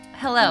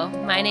Hello,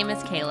 my name is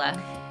Kayla.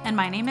 And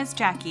my name is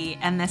Jackie,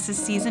 and this is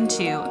Season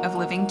 2 of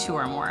Living Two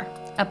or More,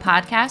 a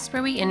podcast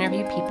where we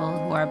interview people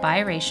who are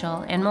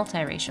biracial and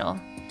multiracial.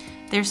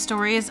 Their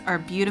stories are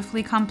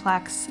beautifully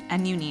complex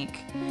and unique.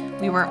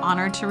 We were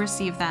honored to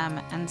receive them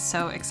and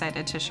so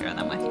excited to share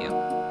them with you.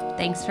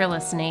 Thanks for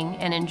listening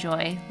and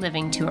enjoy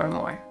Living Two or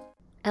More.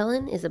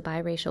 Ellen is a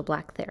biracial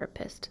Black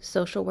therapist,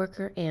 social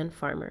worker, and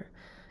farmer.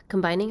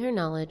 Combining her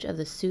knowledge of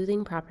the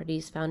soothing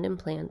properties found in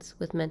plants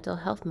with mental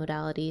health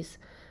modalities,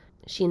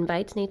 she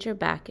invites nature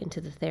back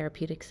into the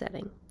therapeutic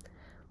setting.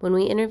 When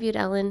we interviewed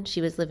Ellen, she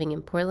was living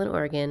in Portland,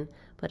 Oregon,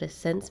 but has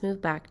since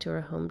moved back to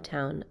her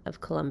hometown of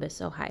Columbus,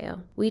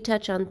 Ohio. We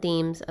touch on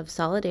themes of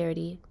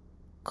solidarity,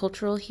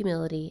 cultural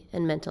humility,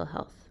 and mental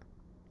health.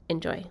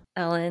 Enjoy.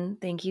 Ellen,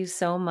 thank you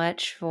so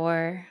much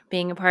for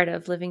being a part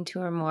of Living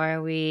Two or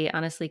More. We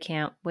honestly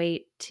can't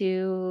wait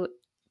to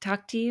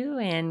talk to you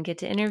and get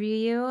to interview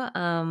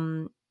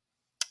you.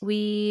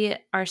 We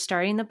are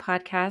starting the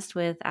podcast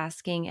with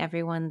asking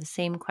everyone the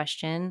same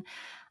question.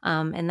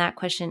 And that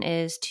question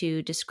is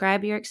to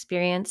describe your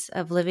experience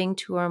of living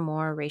two or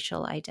more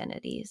racial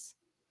identities.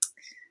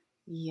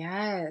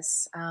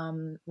 Yes.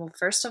 Well,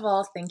 first of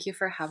all, thank you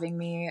for having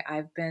me.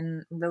 I've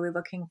been really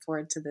looking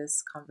forward to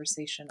this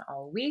conversation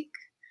all week.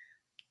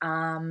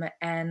 And,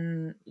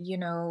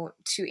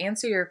 to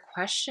answer your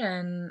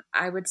question,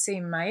 I would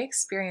say my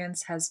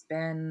experience has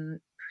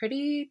been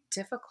pretty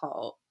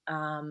difficult.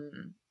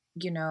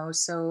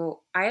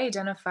 So I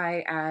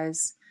identify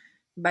as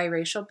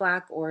biracial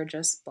Black or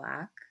just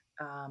Black.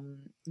 Um,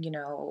 you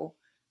know,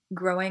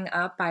 Growing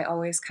up, I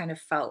always kind of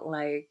felt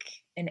like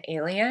an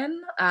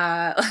alien,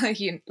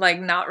 like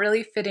not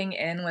really fitting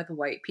in with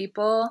white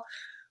people,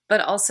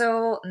 but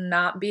also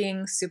not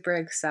being super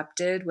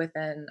accepted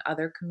within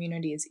other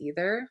communities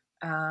either.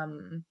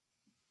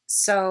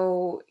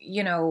 So,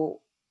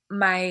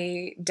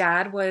 my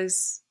dad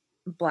was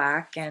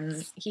Black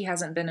and he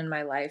hasn't been in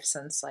my life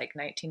since like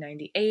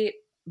 1998,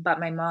 but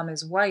my mom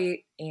is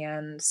white.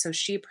 And so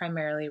she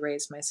primarily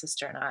raised my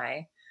sister and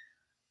I.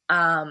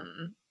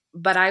 Um,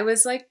 but I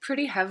was like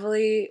pretty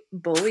heavily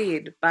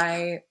bullied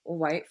by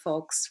white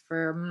folks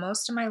for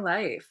most of my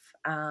life.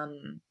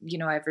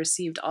 I've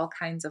received all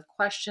kinds of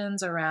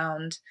questions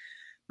around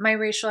my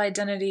racial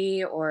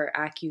identity or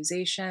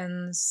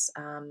accusations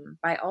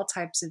by all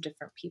types of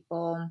different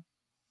people.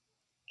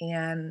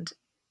 And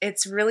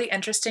it's really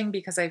interesting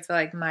because I feel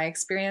like my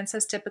experience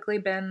has typically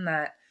been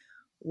that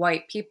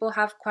white people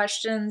have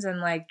questions and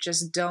like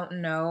just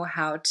don't know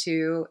how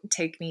to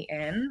take me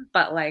in,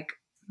 but like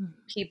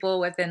people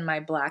within my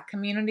Black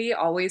community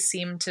always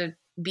seem to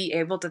be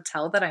able to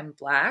tell that I'm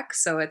Black.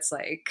 So it's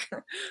like,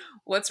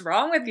 what's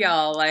wrong with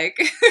y'all? Like,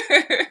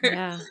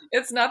 Yeah.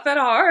 It's not that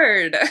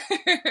hard.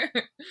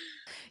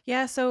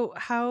 Yeah, so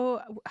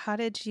how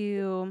did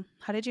you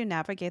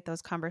navigate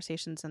those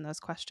conversations and those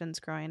questions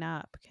growing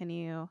up? Can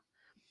you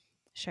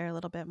share a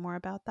little bit more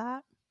about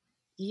that?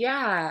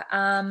 Yeah,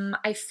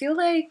 I feel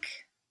like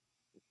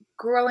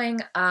growing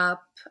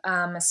up,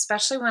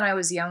 especially when I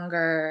was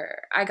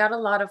younger, I got a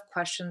lot of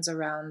questions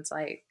around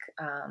like,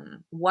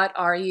 what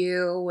are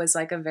you was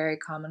like a very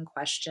common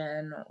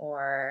question,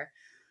 or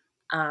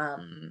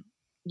um,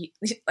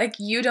 like,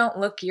 you don't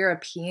look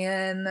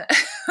European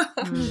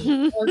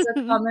was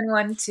a common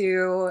one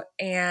too.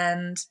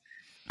 And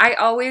I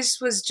always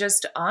was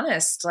just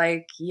honest,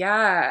 like,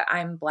 yeah,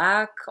 I'm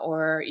Black,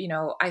 or,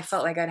 I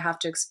felt like I'd have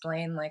to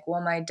explain, like,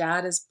 well, my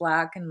dad is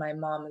Black and my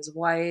mom is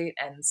white.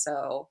 And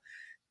so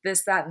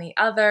this, that, and the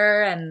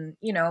other. And,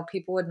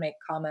 people would make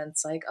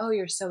comments like, oh,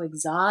 you're so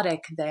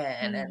exotic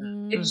then.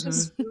 And it's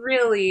just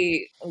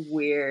really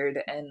weird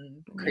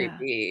and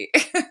creepy.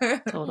 Yeah,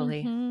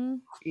 totally.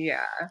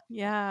 Yeah.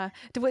 Yeah.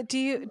 Do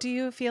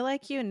you feel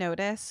like you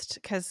noticed,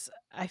 because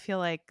I feel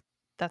like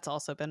that's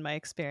also been my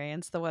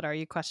experience, the what are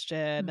you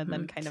question, and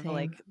then kind of Same.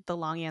 like the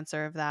long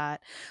answer of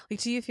that. Like,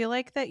 do you feel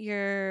like that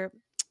your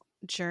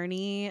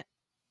journey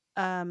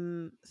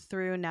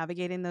through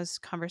navigating those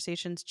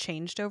conversations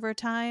changed over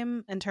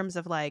time in terms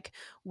of like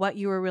what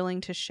you were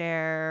willing to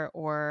share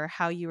or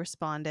how you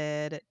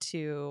responded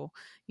to,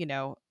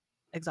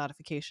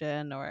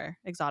 exotification or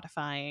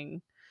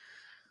exotifying?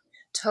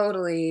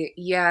 Totally.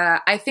 Yeah.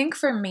 I think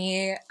for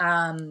me,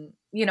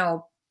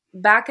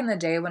 back in the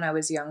day when I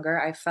was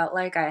younger, I felt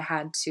like I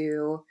had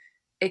to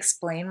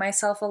explain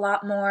myself a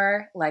lot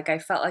more. Like, I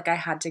felt like I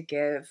had to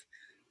give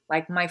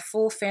like my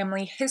full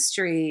family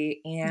history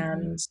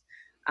and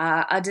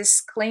a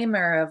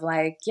disclaimer of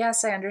like,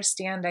 yes, I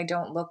understand I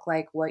don't look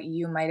like what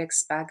you might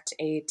expect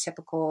a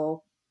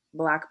typical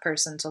Black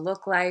person to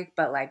look like,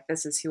 but like,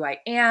 this is who I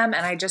am.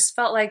 And I just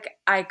felt like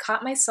I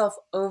caught myself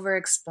over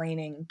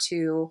explaining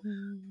to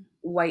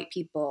white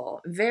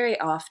people very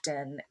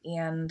often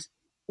and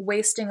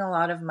wasting a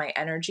lot of my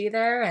energy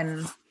there.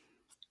 And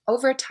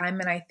over time,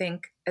 and I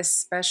think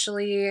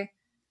especially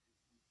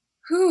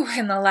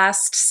in the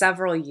last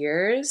several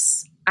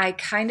years, I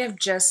kind of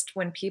just,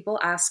 when people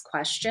ask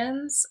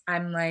questions,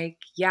 I'm like,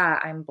 yeah,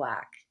 I'm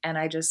Black. And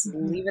I just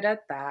leave it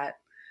at that.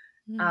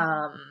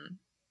 Um,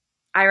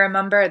 I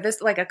remember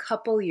this like a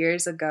couple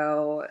years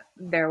ago,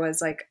 there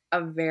was like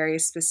a very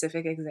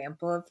specific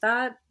example of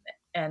that.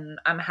 And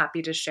I'm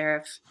happy to share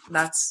if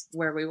that's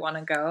where we want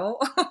to go.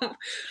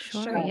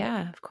 Sure. Sure.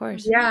 Yeah, of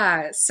course.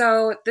 Yeah.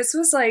 So this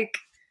was like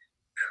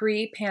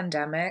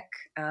pre-pandemic,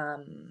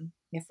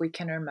 if we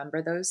can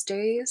remember those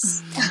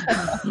days.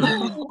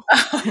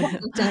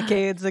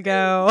 Decades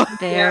ago.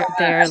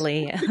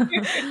 Barely.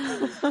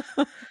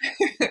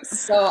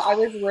 So I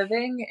was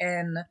living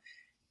in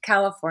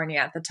California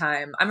at the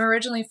time. I'm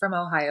originally from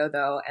Ohio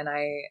though, and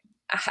I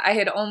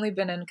had only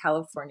been in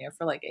California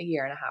for like a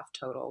year and a half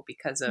total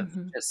because of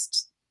Mhm.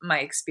 just my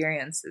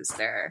experiences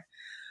there.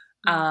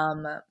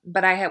 Mm.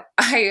 But I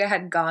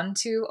had gone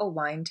to a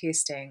wine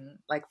tasting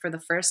like for the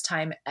first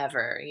time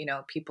ever. You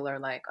know, people are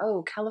like,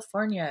 "Oh,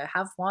 California,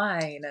 have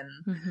wine."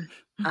 And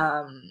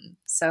Mhm.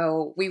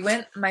 so we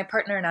went, my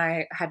partner and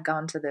I had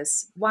gone to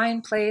this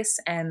wine place,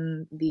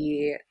 and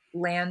the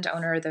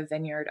landowner, the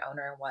vineyard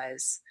owner,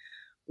 was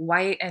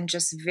white and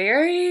just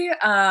very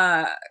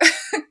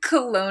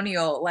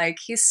colonial. Like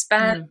he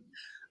spent Mm.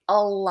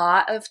 a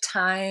lot of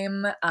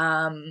time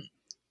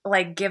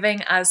like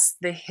giving us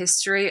the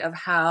history of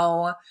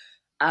how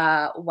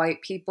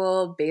white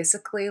people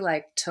basically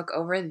like took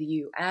over the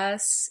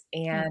US, Oh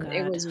and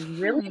it God. was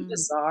really Hmm.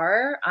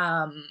 bizarre.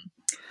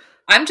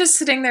 I'm just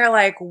sitting there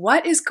like,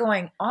 what is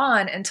going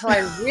on? Until I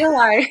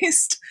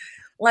realized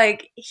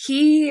like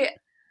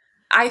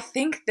I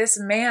think this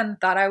man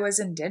thought I was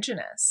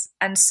indigenous.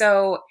 And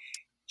so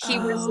he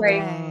was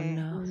like, Oh Okay.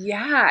 no.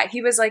 yeah,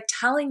 he was like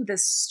telling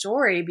this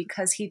story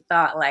because he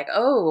thought like,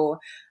 oh,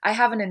 I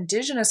have an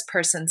indigenous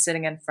person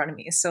sitting in front of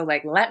me. So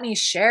like, let me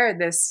share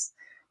this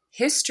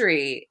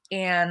history.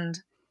 And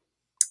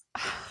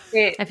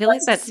it I feel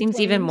like that seems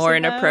even Explain more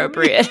to them.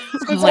 inappropriate. I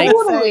I'm was gonna like,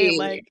 say, totally,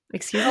 like,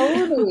 excuse me?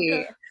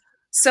 totally.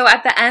 So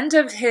at the end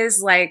of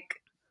his like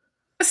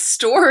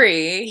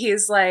story,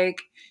 he's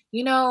like,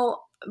 you know,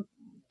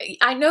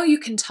 I know you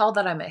can tell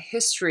that I'm a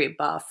history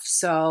buff,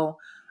 so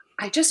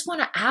I just want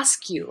to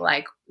ask you,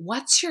 like,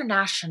 what's your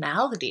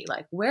nationality?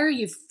 Like, where are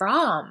you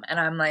from? And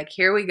I'm like,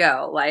 here we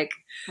go. Like,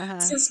 uh-huh.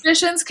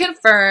 suspicions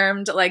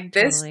confirmed. Like,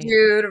 this Totally.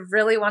 dude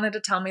really wanted to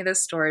tell me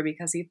this story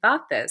because he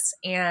thought this.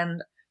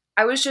 And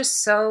I was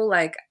just so,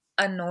 like,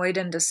 annoyed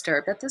and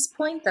disturbed at this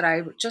point that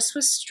I just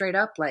was straight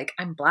up like,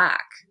 I'm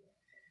black.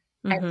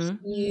 And Mm-hmm.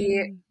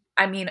 he, Mm.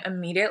 I mean,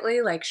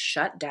 immediately, like,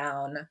 shut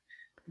down,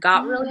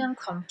 got really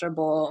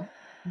uncomfortable.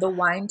 The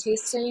wine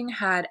tasting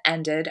had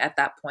ended at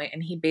that point,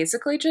 and he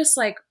basically just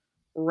like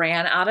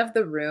ran out of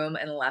the room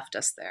and left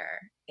us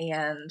there.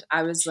 And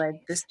I was like,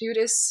 this dude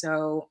is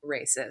so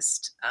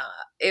racist.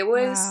 It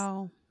was,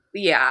 Wow.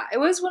 yeah, it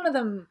was one of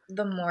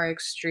the more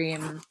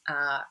extreme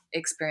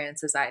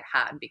experiences I'd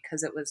had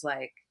because it was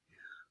like,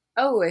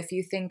 oh, if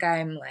you think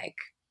I'm like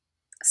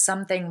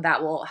something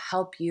that will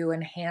help you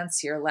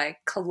enhance your like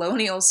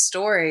colonial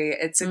story,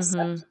 it's Mm-hmm.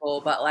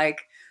 acceptable. But like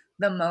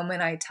the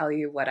moment I tell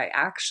you what I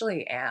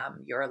actually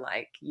am, you're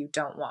like, you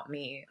don't want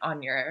me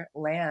on your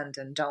land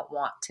and don't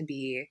want to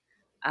be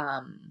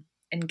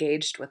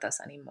engaged with us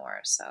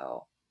anymore.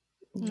 So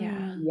Yeah.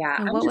 Mm. yeah,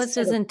 And I'm what just was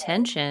so his upset.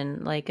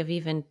 intention, like, of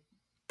even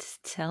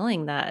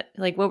telling that?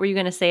 Like, what were you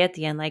going to say at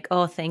the end? Like,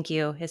 oh, thank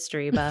you,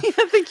 history buff.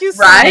 Yeah, thank you so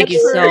Right? Thank much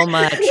you so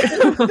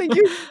much. thank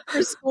you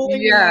for schooling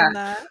me Yeah. on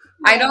that.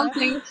 I Yeah. don't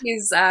think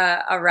he's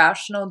a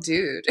rational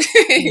dude,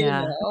 you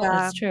Yeah, know? Yeah.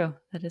 that's true.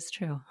 That is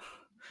true.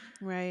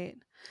 Right.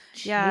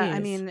 Yeah, I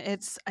Jeez. mean,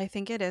 I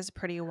think it is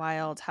pretty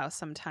wild how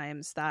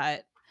sometimes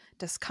that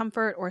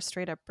discomfort or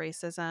straight up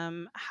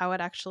racism, how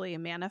it actually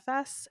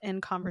manifests in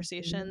Mhm.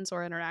 conversations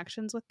or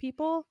interactions with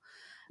people,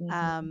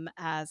 Mhm.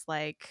 as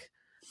like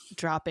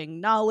dropping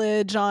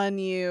knowledge on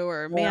you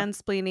or Yeah.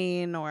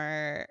 mansplaining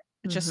or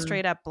just Mm-hmm.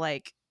 straight up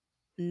like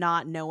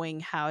not knowing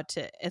how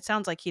to. It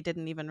sounds like he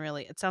didn't even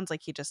really, it sounds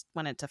like he just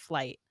went into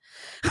flight.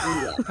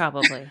 Yeah.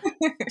 Probably.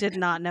 Did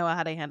not know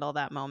how to handle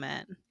that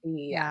moment.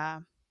 Yeah.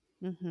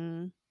 Yeah.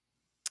 Mm-hmm.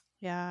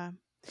 Yeah.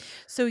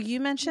 So you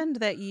mentioned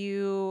that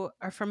you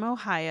are from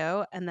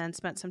Ohio and then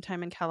spent some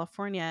time in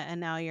California and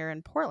now you're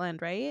in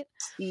Portland, right?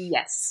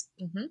 Yes.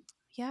 Hmm.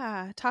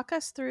 Yeah. Talk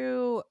us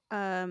through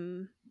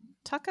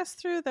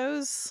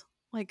those,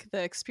 like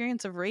the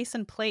experience of race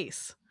and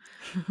place.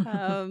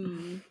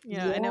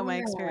 Yeah, I know my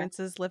Yeah.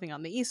 experiences living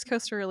on the East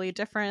Coast are really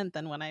different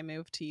than when I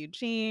moved to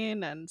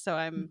Eugene, and so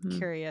I'm Mm-hmm.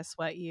 curious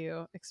what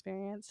you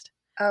experienced.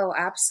 Oh,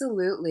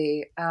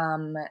 absolutely.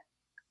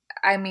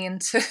 I mean,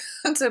 to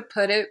to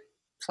put it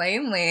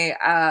plainly,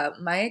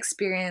 my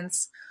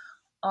experience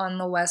on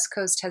the West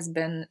Coast has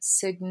been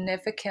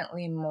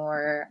significantly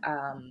more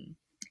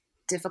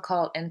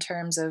difficult in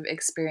terms of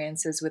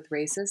experiences with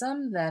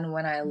racism than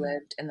when I Mm.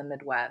 lived in the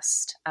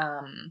Midwest.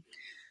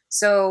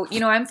 So, you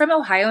know, I'm from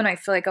Ohio, and I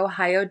feel like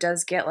Ohio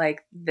does get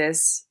like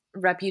this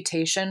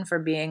reputation for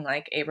being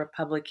like a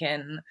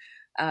Republican,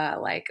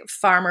 like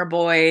farmer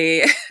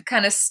boy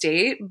kind of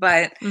state,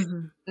 but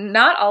Mm-hmm.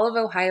 not all of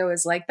Ohio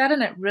is like that.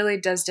 And it really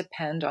does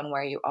depend on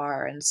where you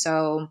are. And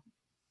so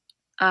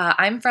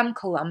I'm from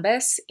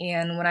Columbus.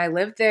 And when I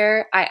lived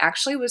there, I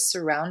actually was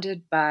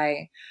surrounded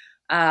by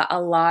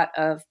a lot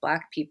of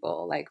Black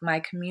people. Like my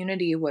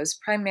community was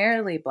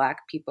primarily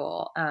Black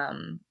people.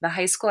 The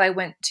high school I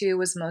went to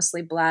was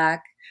mostly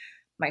Black.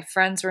 My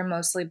friends were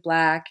mostly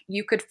Black.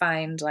 You could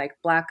find like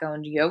Black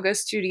owned yoga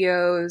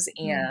studios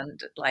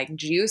and like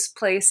juice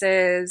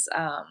places.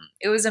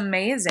 It was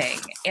amazing.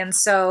 And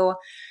so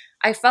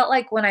I felt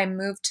like when I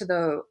moved to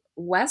the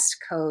West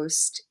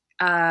Coast,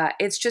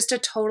 it's just a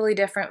totally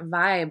different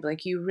vibe.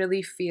 Like you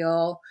really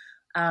feel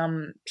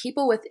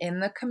people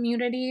within the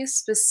community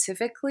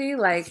specifically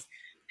like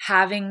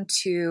having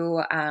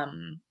to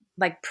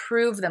like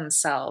prove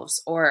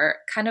themselves or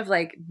kind of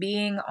like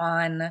being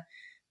on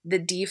the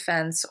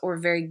defense or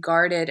very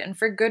guarded, and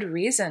for good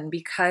reason,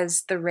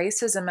 because the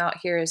racism out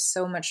here is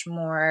so much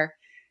more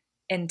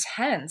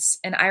intense.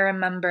 And I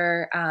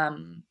remember,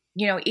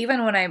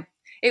 even when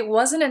it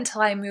wasn't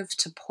until I moved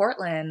to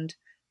Portland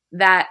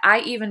that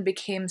I even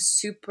became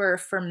super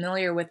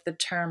familiar with the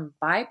term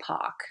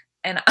BIPOC.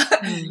 And,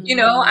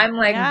 I'm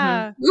like,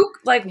 Yeah.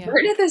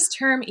 where did this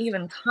term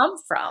even come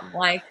from?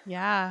 Like,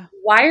 Yeah.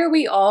 why are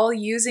we all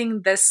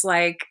using this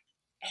like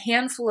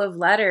handful of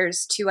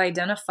letters to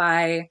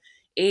identify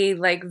a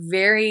like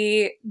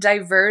very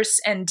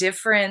diverse and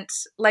different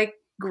like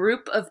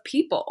group of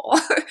people?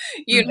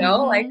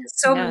 Like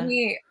so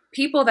many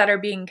people that are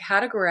being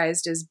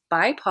categorized as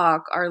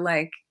BIPOC are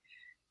like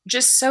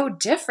just so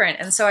different.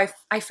 And so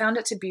I found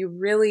it to be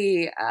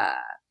really,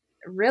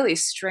 really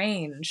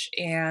strange.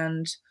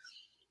 And,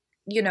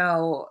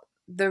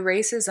 the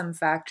racism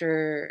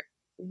factor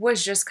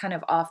was just kind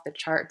of off the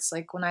charts.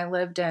 Like when I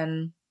lived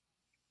in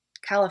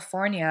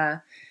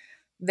California,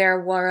 there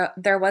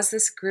was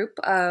this group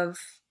of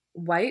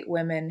white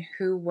women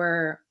who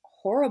were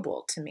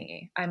horrible to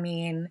me. I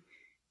mean,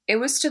 it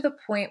was to the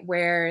point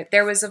where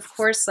there was, of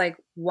course, like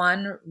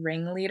one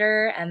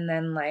ringleader and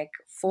then like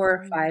four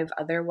or five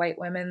other white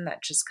women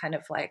that just kind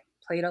of like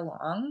played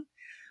along.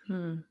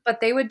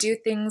 But they would do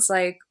things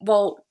like,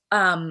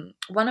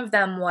 one of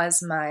them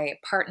was my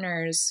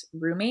partner's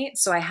roommate,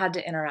 so I had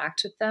to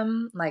interact with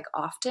them like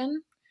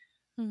often.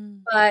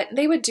 But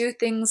they would do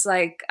things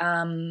like,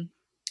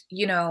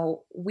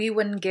 we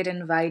wouldn't get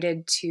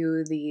invited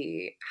to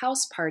the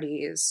house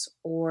parties,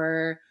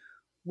 or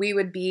we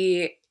would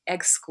be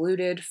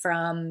excluded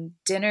from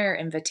dinner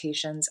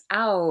invitations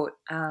out.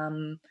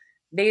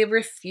 They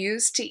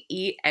refused to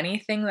eat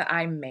anything that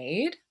I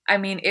made. I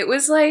mean, it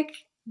was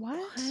like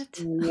What?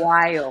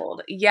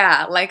 wild.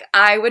 Yeah, like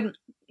I would,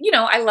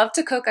 I love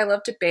to cook, I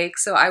love to bake,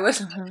 so I would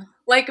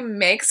like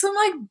make some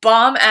like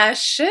bomb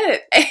ass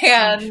shit,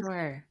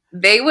 and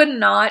they would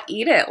not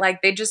eat it.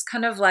 Like they just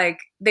kind of like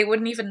they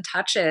wouldn't even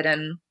touch it.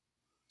 And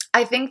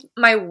I think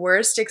my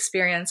worst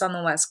experience on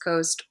the West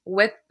Coast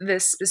with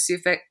this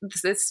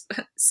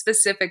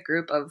specific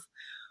group of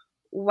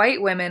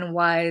white women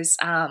was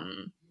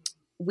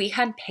we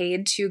had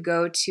paid to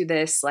go to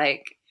this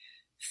like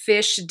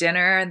fish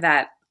dinner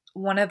that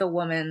one of the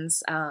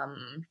woman's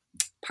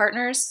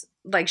partners,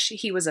 like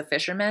he was a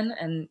fisherman.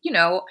 And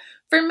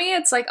for me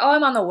it's like, oh,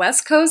 I'm on the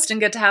West Coast and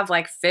get to have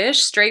like fish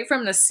straight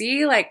from the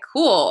sea, like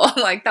cool.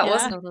 Like that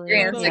wasn't an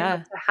experience I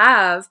got to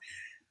have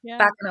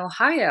back in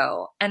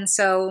Ohio. And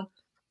so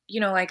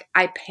like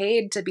I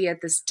paid to be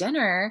at this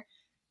dinner,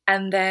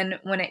 and then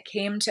when it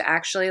came to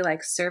actually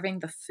like serving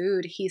the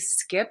food, he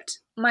skipped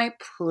my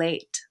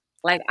plate.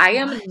 Like I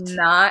am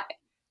not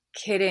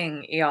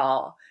kidding,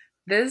 y'all.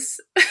 This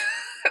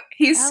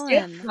he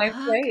skipped my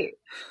plate.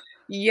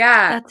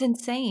 Yeah. That's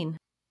insane.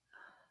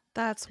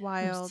 That's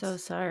wild. I'm so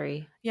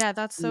sorry. Yeah,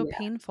 that's so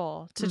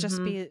painful to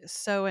just be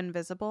so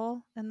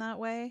invisible in that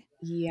way.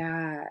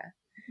 Yeah.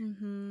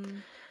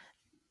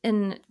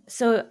 And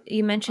so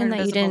you mentioned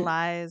that you didn't.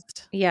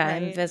 Invisibilized. Yeah,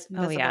 right?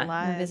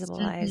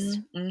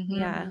 invisibilized.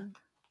 Yeah.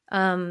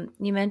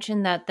 You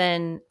mentioned that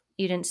then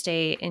you didn't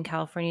stay in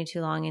California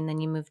too long, and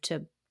then you moved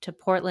to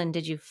Portland.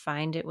 Did you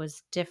find it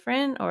was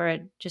different, or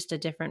just a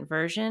different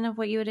version of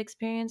what you had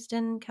experienced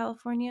in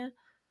California?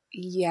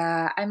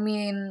 Yeah, I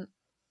mean,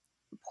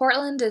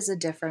 Portland is a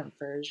different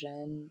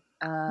version.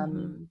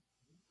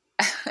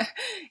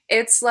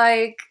 It's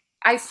like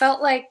I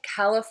felt like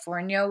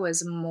California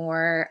was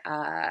more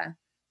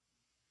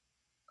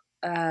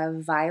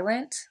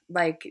violent,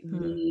 like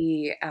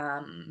the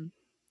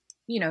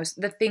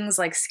the things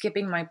like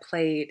skipping my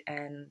plate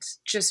and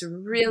just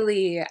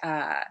really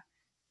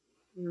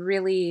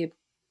really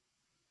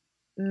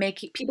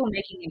making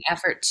an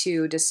effort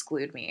to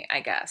disclude me, I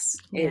guess,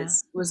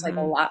 was like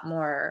a lot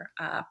more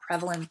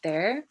prevalent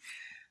there.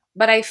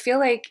 But I feel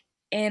like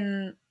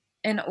in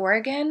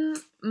Oregon,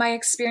 my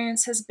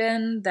experience has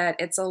been that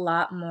it's a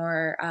lot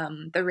more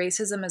the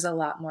racism is a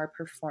lot more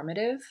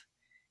performative,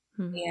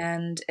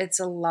 and it's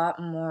a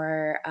lot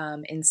more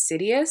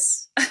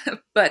insidious,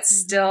 but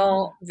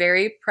still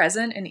very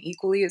present and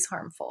equally as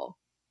harmful.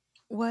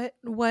 What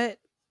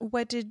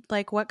did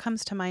what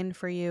comes to mind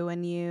for you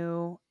when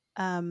you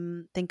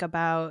think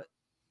about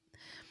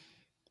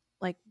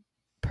like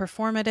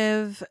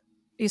performative,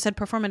 you said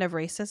performative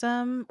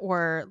racism,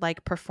 or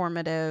like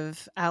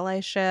performative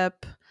allyship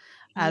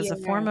as a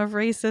form of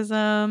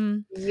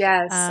racism?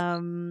 Yes.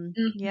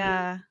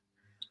 Yeah.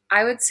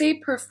 I would say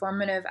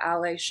performative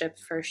allyship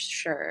for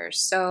sure.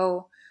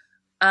 So,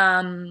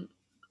 um,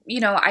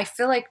 I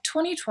feel like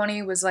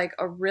 2020 was like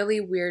a really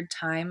weird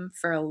time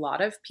for a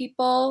lot of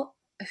people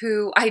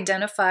who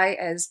identify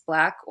as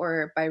Black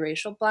or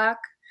biracial Black.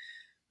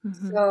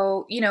 Mm-hmm.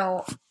 So,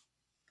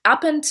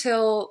 up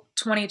until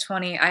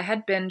 2020, I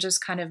had been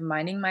just kind of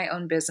minding my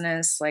own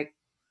business, like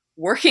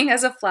working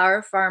as a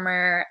flower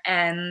farmer.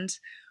 And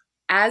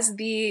as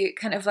the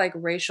kind of like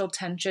racial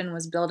tension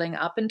was building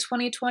up in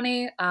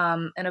 2020,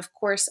 and of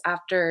course,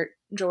 after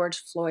George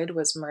Floyd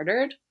was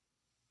murdered,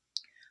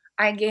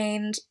 I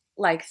gained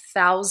like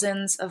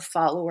thousands of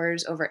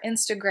followers over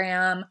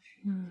Instagram.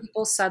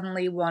 People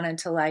suddenly wanted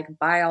to like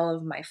buy all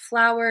of my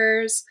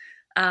flowers.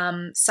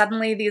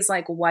 Suddenly, these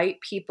like white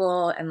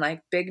people and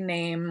like big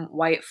name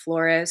white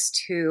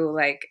florists who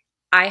like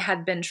I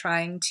had been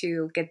trying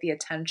to get the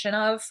attention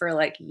of for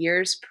like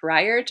years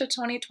prior to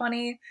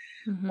 2020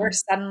 were Mm-hmm.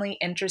 suddenly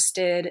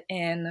interested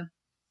in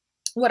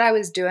what I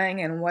was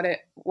doing and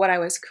what I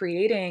was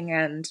creating.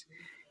 And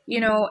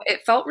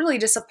it felt really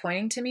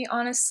disappointing to me,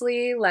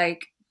 honestly.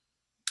 Like,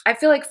 I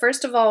feel like,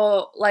 first of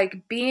all,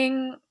 like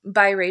being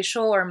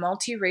biracial or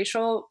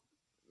multiracial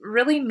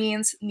really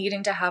means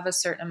needing to have a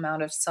certain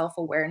amount of self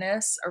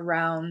awareness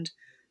around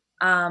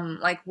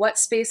like what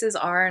spaces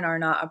are and are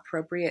not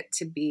appropriate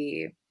to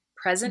be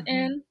present Mm-hmm.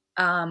 in.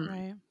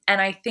 Right. And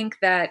I think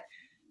that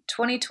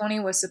 2020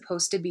 was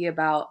supposed to be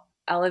about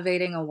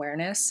elevating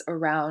awareness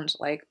around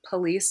like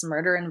police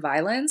murder and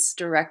violence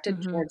directed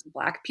Mm-hmm. towards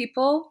Black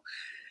people.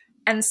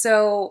 And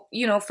so,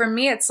 for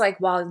me, it's like,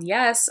 while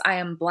yes, I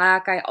am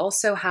Black, I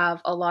also have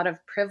a lot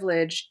of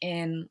privilege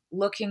in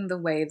looking the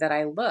way that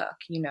I look,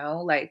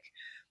 like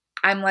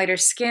I'm lighter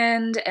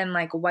skinned and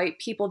like white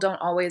people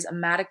don't always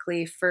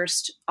automatically at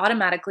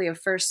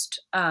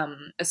first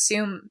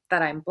assume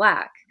that I'm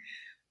Black.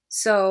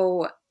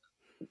 So,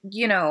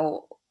 you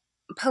know,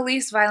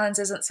 police violence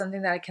isn't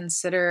something that I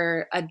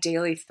consider a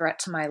daily threat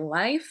to my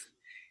life.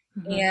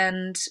 Mm-hmm.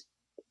 And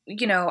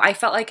I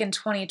felt like in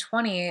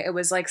 2020, it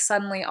was like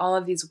suddenly all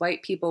of these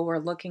white people were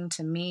looking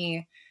to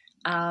me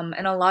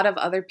and a lot of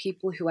other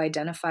people who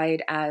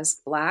identified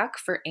as Black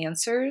for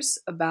answers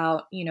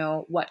about,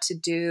 what to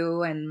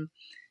do. And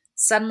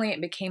suddenly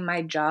it became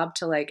my job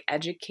to like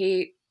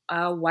educate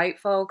white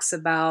folks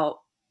about,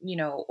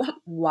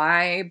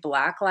 why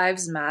Black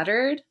lives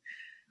mattered.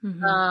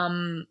 Mm-hmm.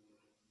 Um,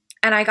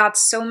 and I got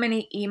so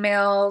many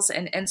emails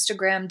and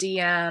Instagram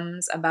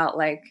DMs about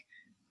like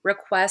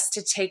requests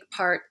to take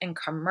part in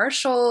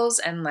commercials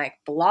and like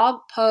blog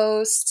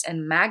posts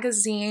and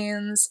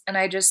magazines. And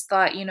I just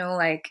thought,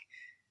 like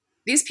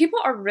these people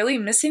are really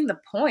missing the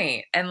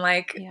point and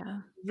like Yeah.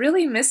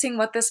 really missing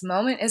what this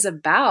moment is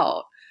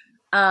about.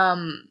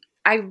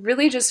 I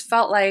really just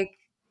felt like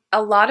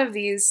a lot of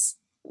these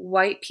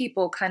white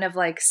people kind of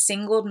like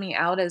singled me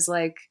out as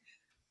like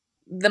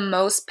the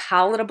most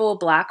palatable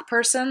Black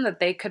person that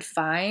they could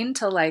find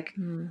to like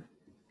Mm.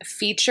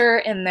 feature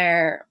in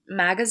their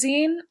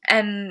magazine.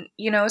 And,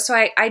 so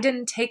I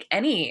didn't take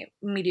any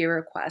media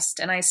request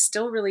and I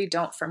still really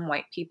don't from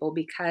white people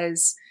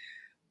because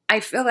I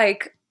feel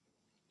like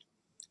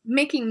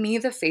making me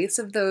the face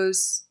of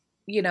those,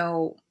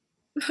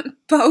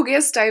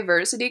 bogus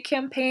diversity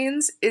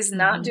campaigns is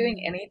not Mm-hmm.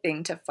 doing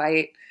anything to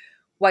fight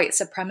white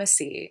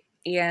supremacy.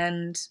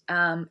 And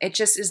it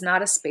just is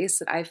not a space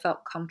that I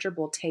felt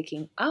comfortable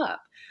taking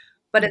up.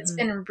 But it's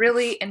Mm-hmm. been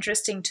really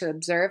interesting to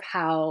observe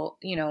how,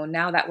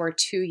 now that we're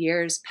 2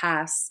 years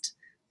past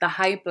the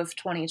hype of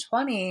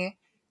 2020,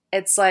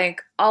 it's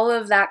like all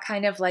of that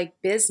kind of like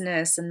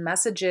business and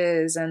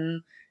messages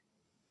and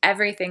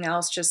everything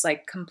else just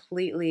like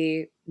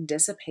completely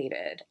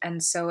dissipated.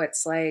 And so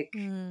it's like,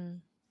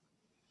 Mm.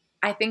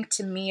 I think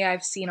to me,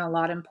 I've seen a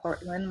lot in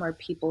Portland where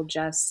people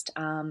just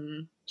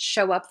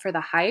show up for the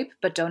hype,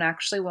 but don't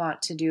actually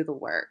want to do the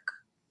work.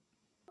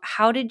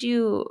 How did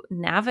you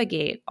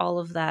navigate all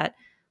of that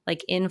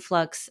like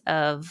influx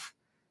of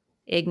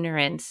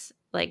ignorance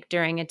like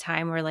during a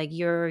time where like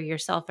you're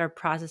yourself are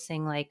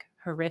processing like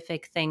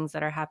horrific things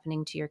that are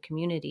happening to your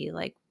community?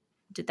 Like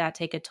did that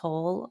take a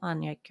toll on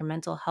like your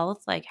mental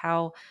health? Like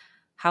how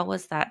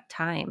was that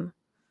time?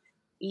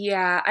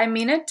 Yeah, I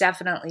mean, it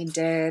definitely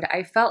did.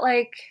 I felt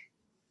like,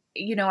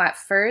 at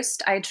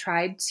first I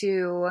tried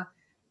to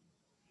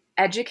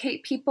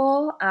educate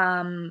people,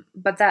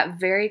 but that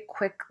very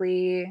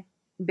quickly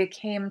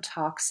became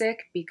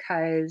toxic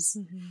because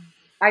Mhm.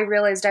 I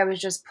realized I was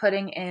just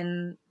putting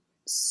in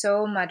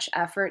so much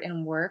effort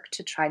and work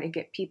to try to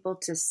get people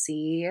to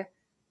see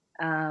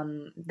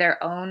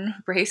their own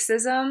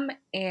racism,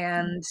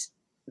 and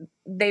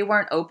they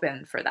weren't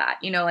open for that.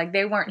 Like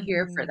they weren't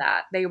here for Mhm.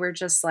 that. They were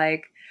just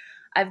like,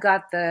 I've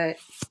got the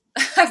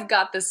I've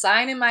got the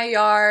sign in my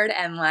yard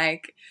and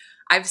like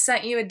I've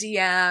sent you a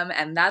DM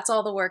and that's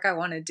all the work I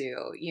want to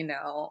do.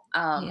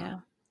 Yeah.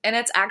 And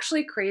it's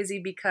actually crazy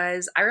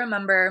because I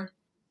remember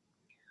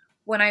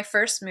when I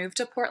first moved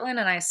to Portland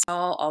and I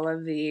saw all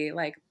of the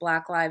like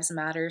Black Lives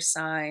Matter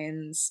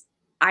signs,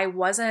 I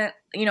wasn't,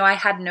 I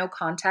had no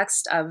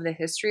context of the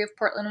history of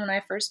Portland when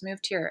I first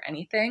moved here or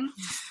anything.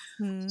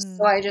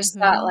 So I just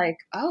thought Mm-hmm. like,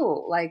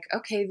 oh, like,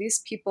 okay,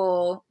 these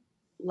people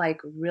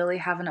like really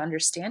have an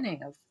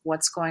understanding of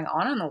what's going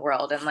on in the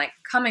world. And like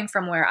coming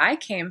from where I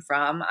came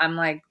from, I'm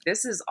like,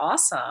 this is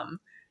awesome.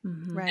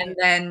 Mm-hmm. And Right.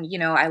 then,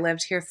 I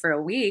lived here for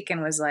a week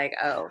and was like,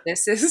 oh,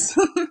 this is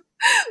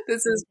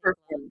this is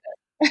performative.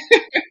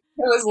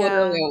 It was Yeah.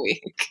 literally a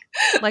week.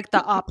 Like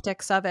the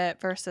optics of it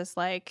versus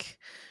like,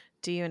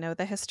 do you know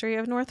the history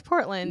of North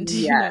Portland? Do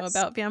you know Yes.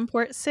 about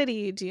Vanport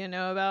City? Do you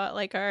know about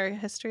like our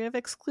history of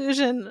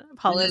exclusion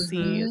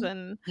policies? Mhm.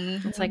 And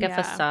It's Mhm. like a yeah.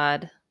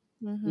 facade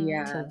Mm-hmm.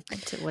 Yeah.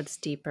 to what's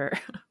deeper.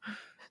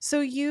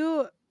 So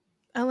you,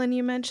 Ellen,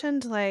 you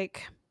mentioned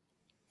like,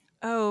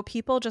 oh,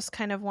 people just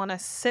kind of want to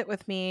sit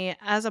with me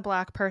as a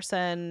Black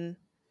person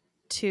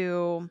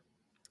to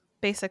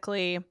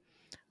basically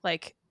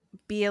like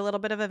be a little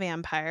bit of a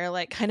vampire,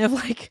 like kind of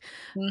like,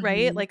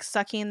 right? Mhm. Like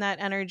sucking that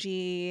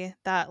energy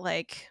that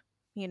like,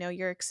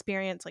 your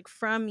experience like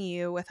from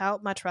you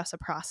without much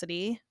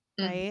reciprocity,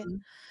 right?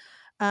 Mhm.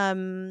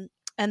 Um,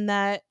 and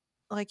that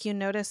like you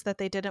notice that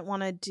they didn't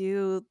want to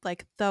do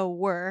like the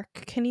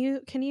work. Can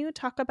you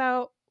talk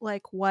about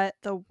like what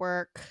the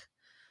work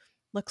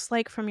looks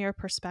like from your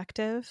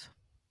perspective?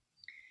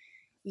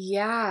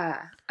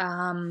 Yeah.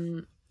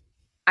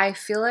 I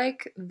feel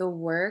like the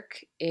work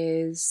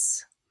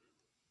is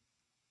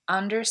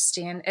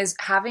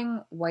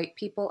having white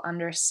people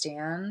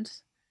understand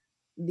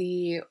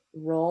the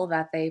role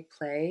that they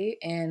play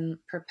in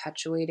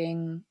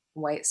perpetuating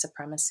white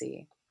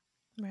supremacy.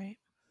 Right.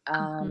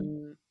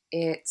 Mm-hmm.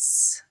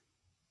 It's,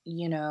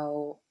 you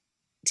know,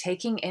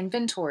 taking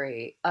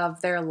inventory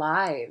of their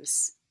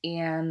lives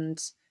and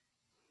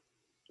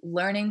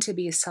learning to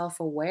be self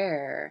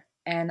aware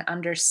and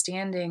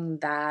understanding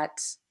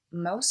that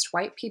most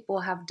white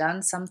people have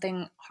done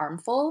something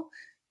harmful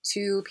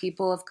to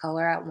people of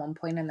color at one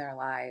point in their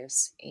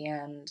lives.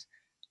 And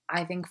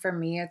I think for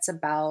me, it's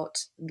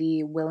about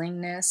the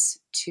willingness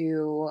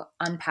to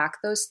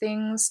unpack those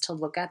things, to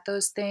look at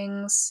those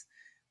things,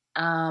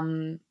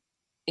 um,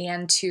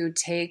 and to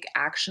take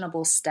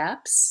actionable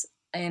steps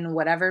in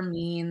whatever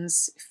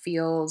means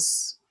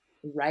feels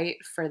right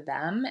for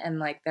them and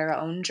like their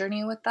own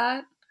journey with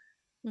that,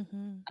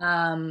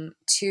 Mm-hmm.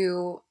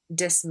 to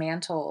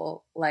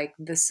dismantle like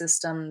the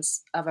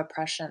systems of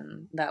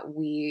oppression that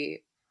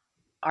we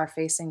are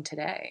facing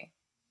today.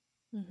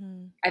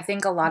 Mm-hmm. I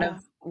think a lot of Yeah.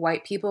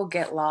 white people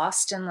get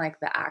lost in like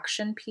the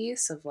action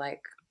piece of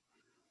like,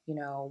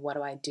 what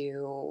do I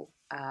do?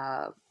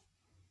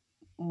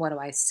 What do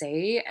I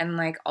say? And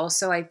like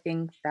also I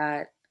think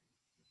that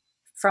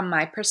from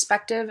my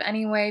perspective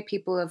anyway,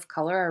 people of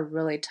color are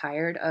really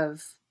tired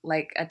of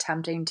like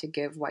attempting to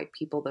give white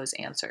people those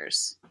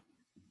answers.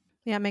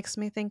 Yeah, it makes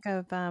me think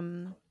of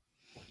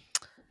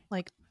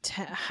like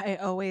I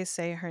always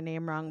say her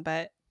name wrong,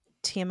 but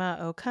Tima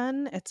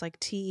Okun. It's like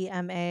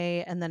Tema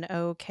and then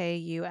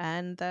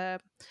Okun. The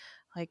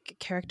like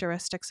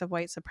characteristics of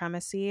white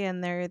supremacy,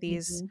 and there are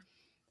these Mm-hmm.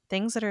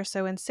 things that are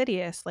so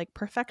insidious, like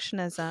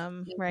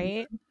perfectionism,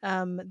 right?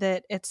 Mm-hmm.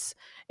 That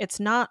it's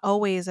not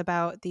always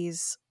about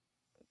these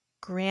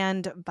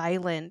grand,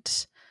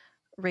 violent,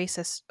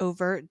 racist,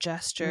 overt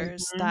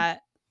gestures Mm-hmm.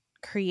 that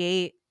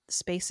create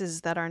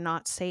spaces that are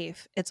not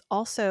safe. It's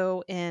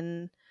also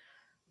in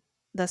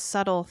the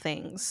subtle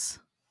things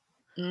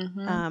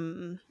Mm-hmm.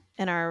 um,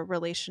 in our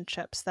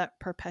relationships that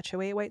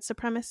perpetuate white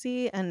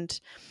supremacy. And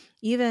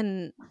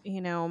even,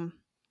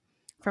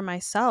 for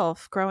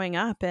myself, growing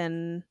up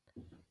in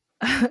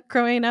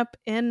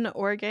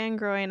Oregon,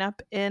 growing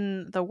up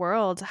in the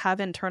world, have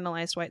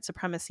internalized white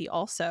supremacy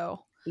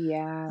also.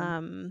 Yeah.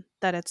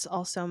 That it's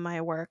also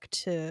my work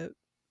to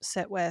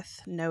sit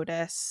with,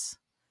 notice,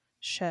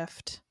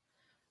 shift.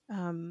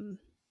 Um,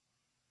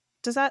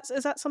 is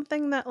that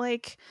something that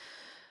like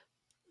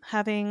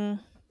having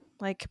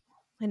like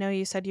I know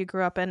you said you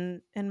grew up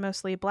in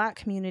mostly Black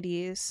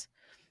communities.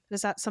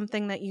 Is that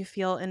something that you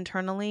feel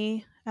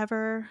internally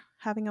ever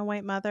having a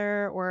white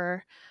mother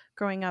or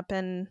growing up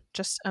in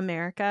just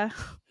America?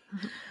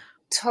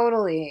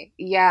 Totally.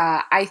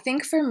 Yeah. I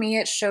think for me,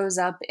 it shows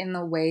up in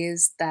the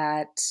ways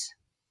that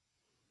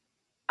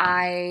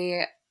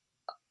I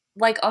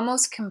like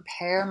almost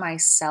compare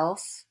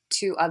myself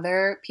to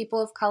other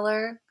people of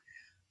color.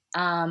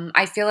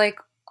 I feel like,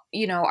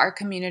 our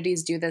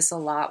communities do this a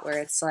lot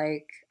where it's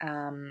like,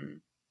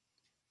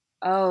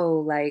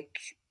 oh, like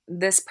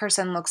this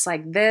person looks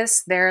like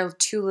this, they're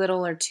too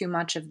little or too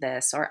much of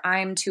this, or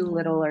I'm too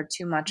little or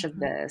too much of Mm-hmm.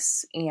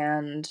 this.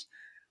 And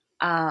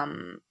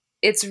um,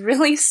 it's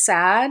really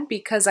sad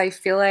because I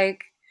feel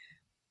like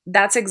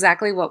that's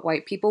exactly what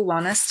white people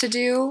want us to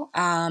do.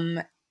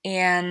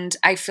 And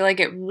I feel like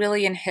it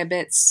really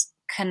inhibits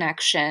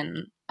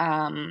connection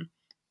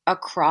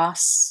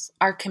across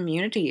our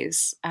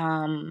communities.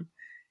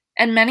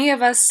 And many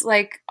of us,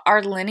 like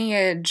our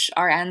lineage,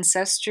 our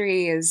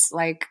ancestry is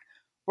like,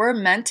 we're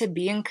meant to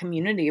be in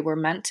community, we're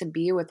meant to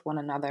be with one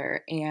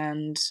another.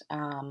 And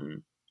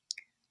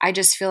I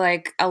just feel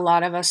like a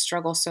lot of us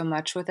struggle so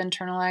much with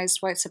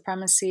internalized white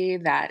supremacy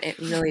that it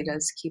really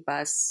does keep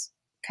us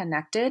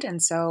connected.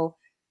 And so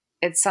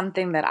it's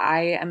something that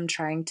I am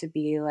trying to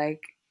be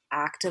like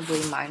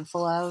actively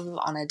mindful of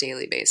on a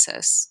daily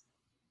basis.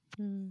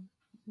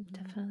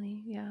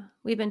 Definitely. Yeah.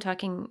 We've been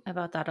talking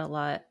about that a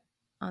lot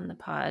on the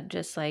pod,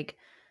 just like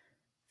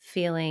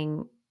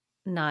feeling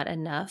not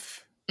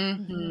enough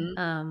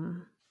Mm-hmm.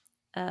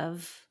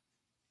 of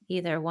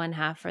either one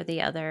half or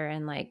the other,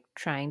 and like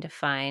trying to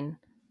find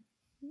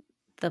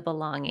the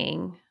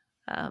belonging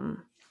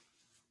um,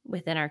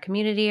 within our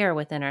community or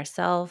within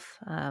ourselves.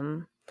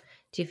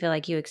 Do you feel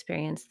like you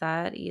experienced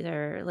that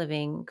either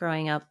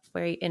growing up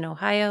in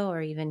Ohio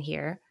or even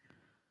here?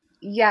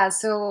 Yeah,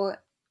 so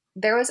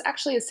there was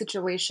actually a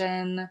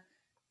situation.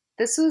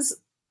 This was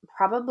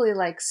probably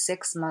like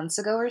 6 months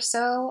ago or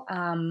so.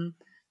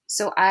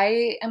 So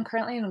I am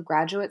currently in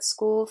graduate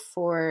school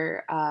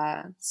for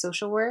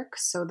social work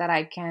so that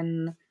I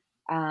can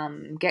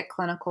get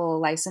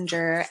clinical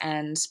licensure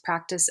and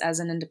practice as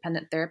an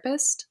independent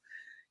therapist.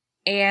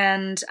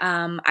 And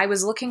I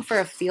was looking for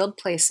a field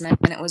placement,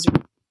 and it was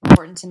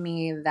important to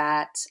me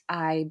that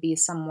I be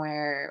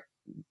somewhere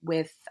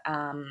with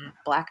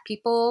Black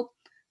people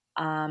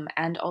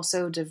and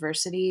also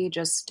diversity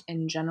just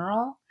in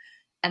general.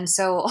 And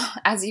so,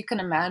 as you can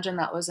imagine,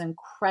 that was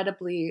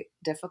incredibly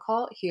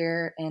difficult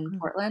here in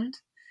Portland.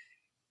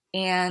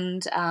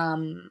 And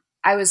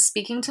I was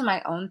speaking to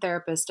my own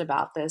therapist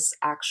about this,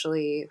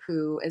 actually,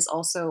 who is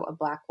also a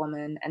Black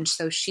woman. And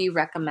so she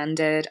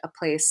recommended a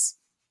place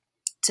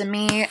to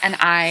me, and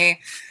I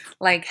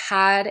like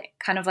had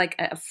kind of like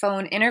a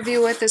phone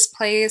interview with this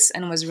place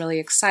and was really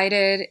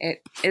excited.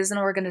 It is an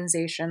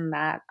organization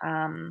that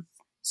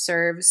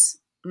serves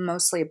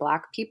mostly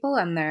Black people,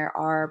 and there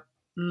are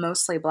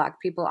mostly Black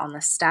people on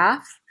the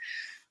staff.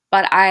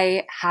 But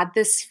I had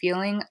this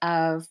feeling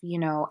of,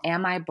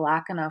 am I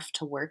Black enough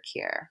to work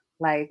here?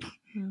 Like,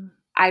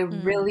 I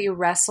really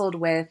wrestled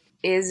with,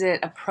 is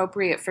it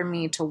appropriate for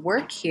me to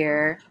work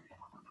here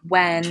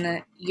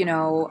when,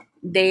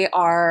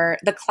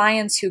 the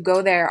clients who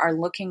go there are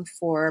looking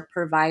for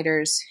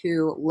providers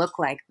who look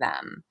like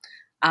them.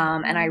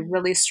 And I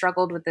really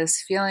struggled with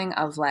this feeling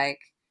of like,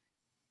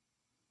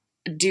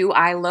 do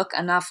I look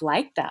enough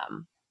like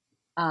them?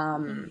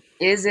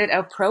 Is it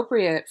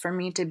appropriate for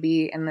me to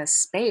be in this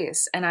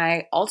space? And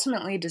I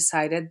ultimately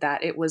decided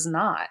that it was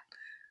not.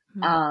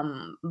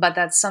 But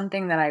that's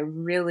something that I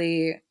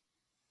really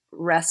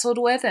wrestled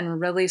with and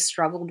really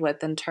struggled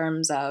with in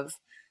terms of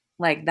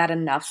like that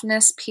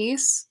enoughness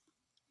piece.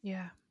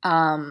 Yeah.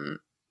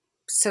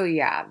 So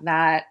yeah,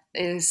 that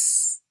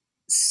is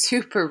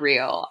super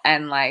real.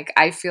 And like,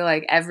 I feel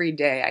like every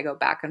day I go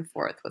back and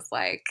forth with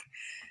like,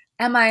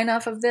 am I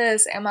enough of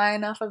this? Am I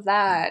enough of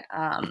that?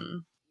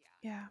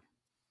 Yeah.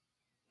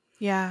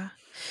 Yeah.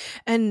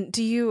 And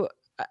do you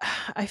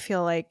I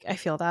feel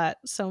that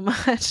so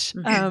much.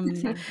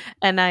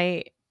 And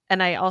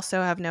I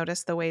also have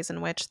noticed the ways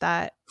in which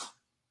that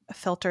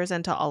filters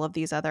into all of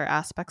these other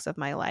aspects of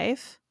my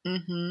life.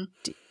 Mm-hmm.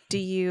 Do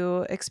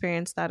you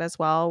experience that as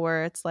well,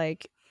 where it's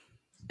like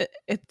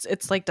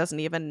it's like doesn't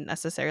even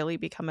necessarily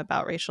become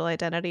about racial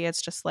identity,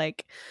 it's just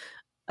like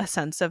a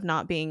sense of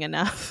not being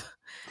enough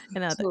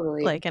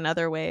Totally. in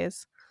other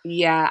ways?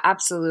 Yeah,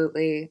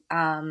 absolutely.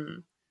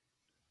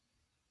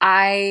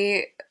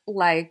 I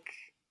like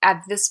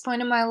at this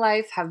point in my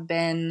life have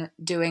been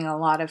doing a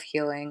lot of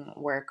healing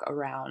work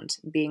around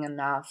being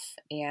enough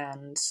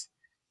and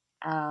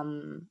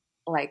um,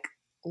 like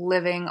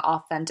living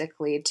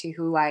authentically to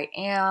who I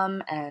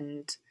am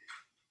and,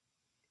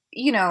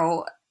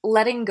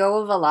 letting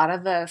go of a lot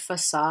of the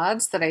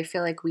facades that I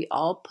feel like we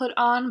all put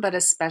on, but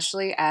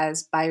especially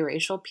as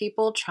biracial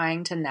people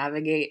trying to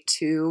navigate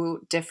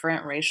two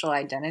different racial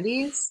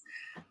identities.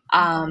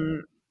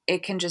 Um,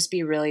 it can just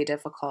be really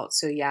difficult.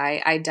 So yeah,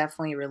 I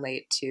definitely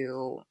relate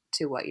to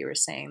what you were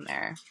saying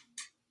there.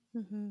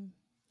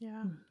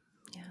 Yeah.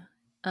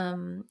 Yeah.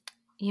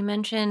 You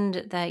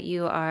mentioned that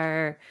you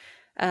are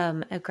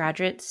a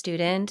graduate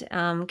student.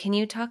 Can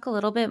you talk a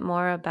little bit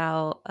more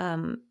about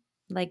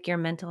like your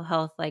mental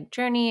health like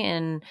journey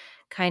and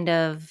kind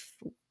of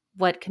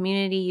what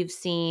community you've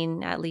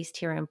seen, at least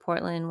here in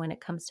Portland, when it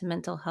comes to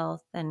mental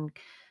health and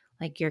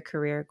like your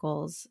career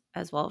goals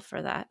as well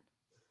for that?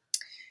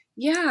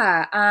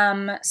 Yeah.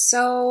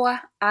 So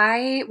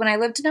when I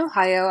lived in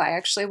Ohio, I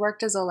actually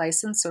worked as a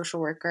licensed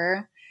social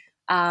worker.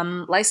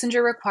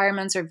 Licensure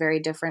requirements are very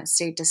different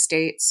state to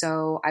state.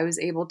 So I was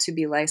able to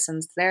be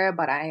licensed there,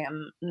 but I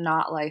am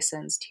not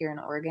licensed here in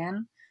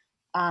Oregon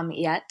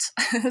yet.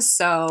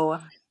 So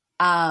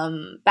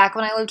back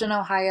when I lived in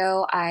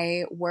Ohio,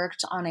 I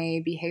worked on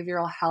a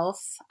behavioral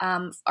health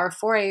or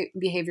for a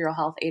behavioral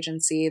health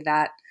agency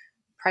that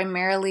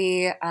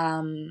primarily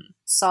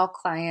saw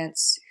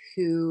clients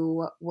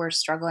who were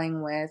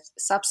struggling with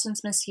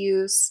substance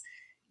misuse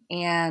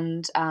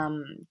and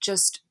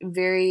just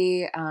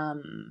very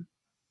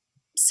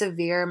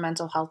severe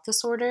mental health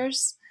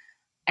disorders.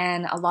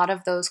 And a lot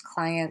of those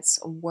clients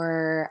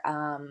were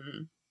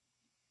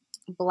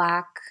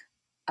Black.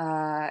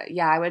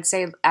 Yeah, I would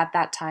say at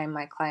that time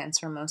my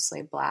clients were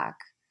mostly Black.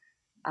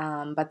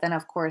 But then,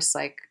 of course,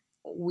 like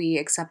we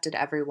accepted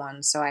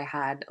everyone. So I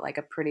had like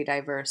a pretty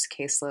diverse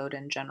caseload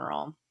in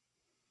general.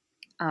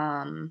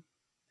 And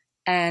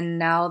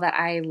now that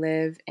I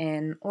live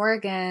in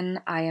Oregon,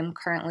 I am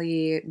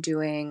currently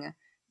doing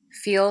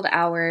field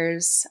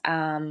hours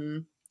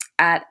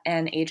at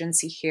an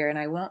agency here, and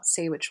I won't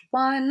say which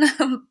one,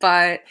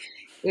 but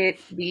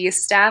the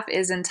staff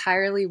is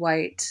entirely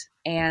white,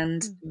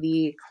 and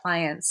the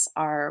clients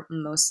are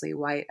mostly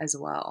white as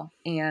well.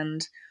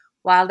 And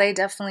while they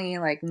definitely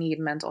like need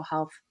mental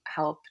health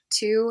help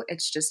too,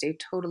 it's just a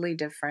totally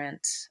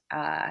different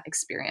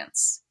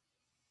experience.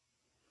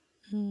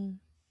 Mm.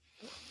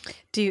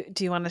 Do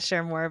you want to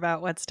share more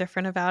about what's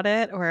different about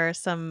it, or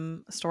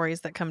some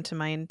stories that come to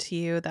mind to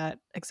you that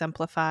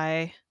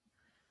exemplify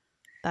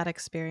that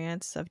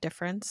experience of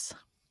difference?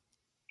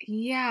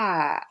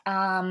 Yeah.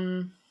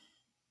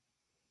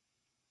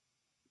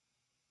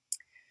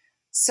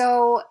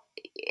 So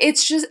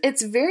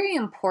it's very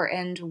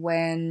important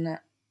when,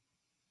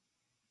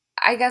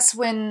 I guess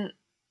when,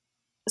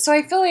 so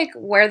I feel like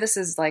where this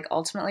is like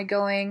ultimately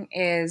going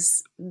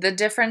is the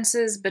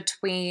differences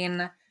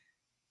between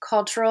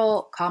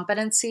cultural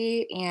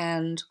competency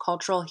and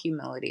cultural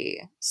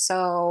humility.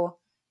 So,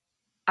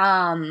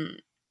 um,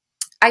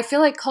 I feel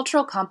like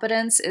cultural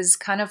competence is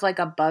kind of like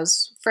a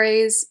buzz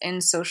phrase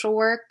in social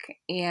work,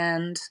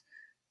 and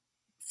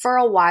for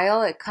a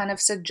while, it kind of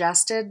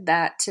suggested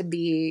that to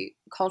be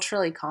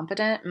culturally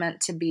competent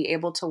meant to be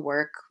able to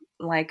work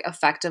like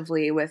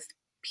effectively with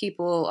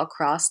people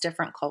across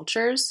different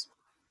cultures.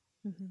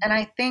 Mm-hmm. And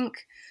I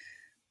think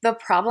the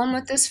problem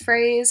with this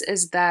phrase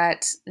is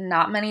that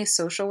not many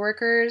social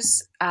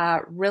workers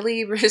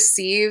really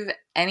receive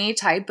any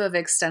type of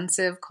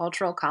extensive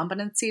cultural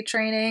competency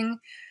training.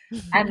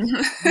 And,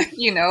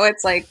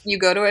 it's like you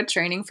go to a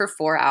training for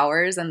 4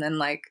 hours and then,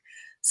 like,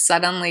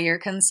 suddenly you're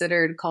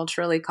considered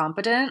culturally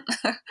competent.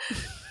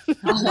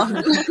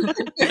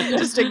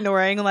 Just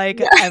ignoring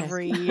like Yeah.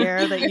 every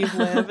year that you've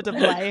lived of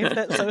life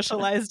that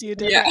socialized you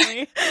Yeah.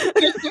 differently.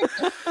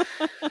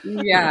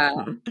 Yeah.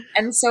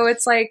 And so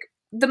it's like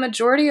the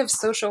majority of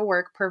social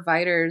work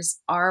providers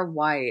are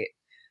white.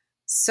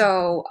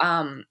 So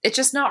it's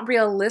just not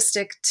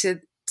realistic to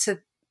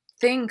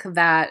think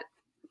that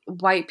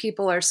white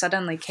people are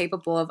suddenly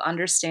capable of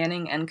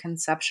understanding and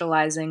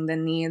conceptualizing the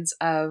needs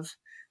of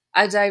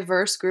a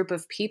diverse group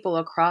of people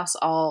across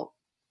all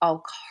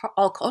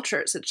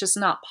cultures. It's just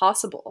not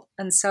possible.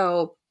 And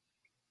so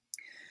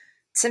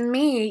to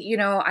me,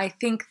 I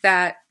think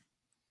that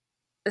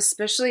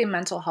especially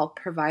mental health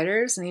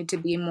providers need to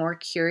be more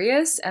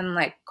curious and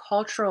like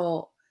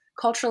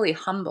culturally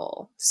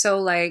humble. So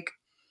like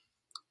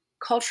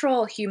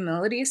cultural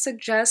humility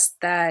suggests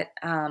that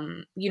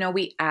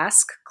we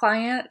ask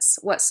clients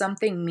what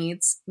something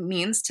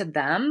means to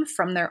them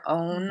from their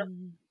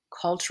own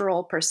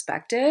cultural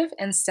perspective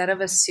instead of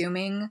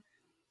assuming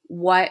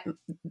what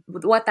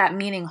that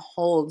meaning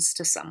holds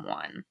to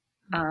someone.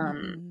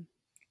 And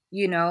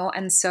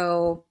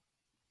so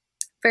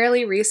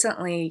fairly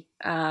recently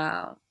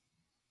I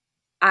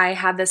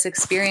had this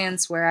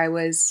experience where I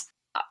was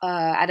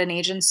at an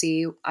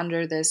agency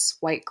under this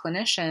white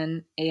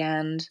clinician,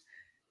 and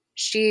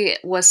she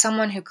was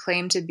someone who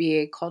claimed to be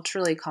a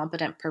culturally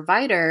competent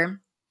provider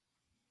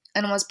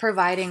and was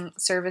providing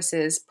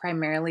services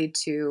primarily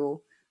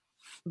to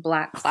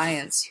Black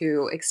clients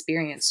who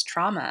experienced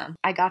trauma.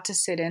 I got to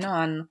sit in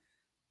on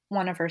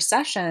one of her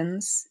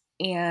sessions,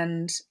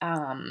 and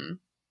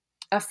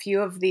a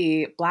few of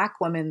the Black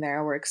women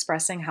there were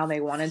expressing how they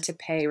wanted to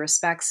pay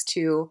respects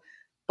to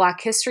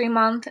Black History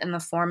Month in the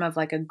form of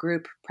like a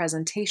group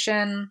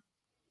presentation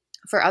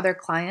for other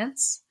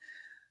clients.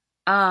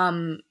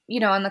 And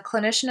the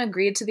clinician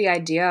agreed to the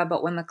idea,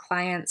 but when the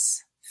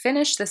clients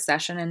finished the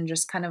session and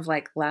just kind of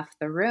like left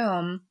the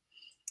room,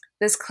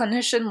 this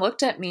clinician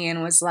looked at me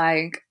and was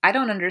like, I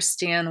don't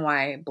understand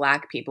why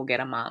Black people get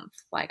a month.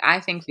 Like, I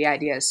think the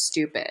idea is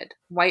stupid.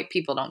 White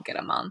people don't get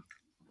a month.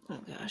 Oh,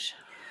 gosh.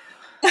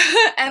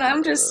 And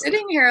I'm just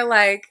sitting here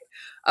like,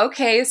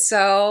 okay,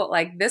 so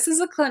like this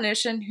is a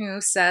clinician who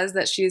says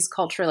that she's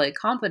culturally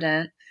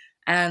competent.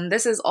 And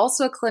this is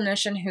also a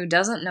clinician who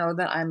doesn't know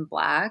that I'm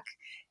Black.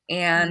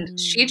 And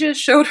she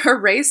just showed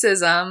her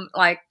racism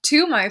like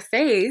to my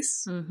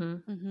face.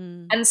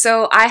 And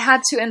so I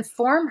had to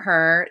inform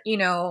her,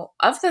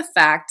 of the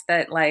fact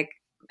that like,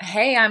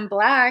 hey, I'm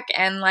Black.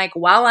 And like,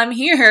 while I'm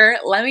here,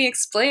 let me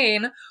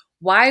explain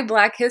why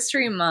Black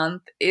History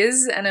Month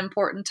is an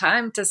important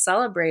time to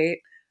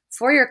celebrate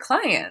for your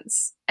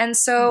clients. And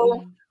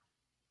so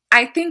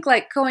I think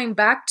like going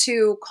back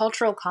to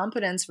cultural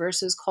competence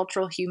versus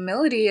cultural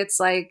humility, it's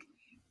like,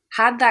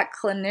 had that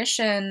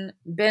clinician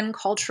been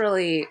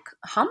culturally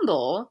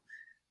humble,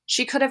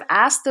 she could have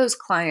asked those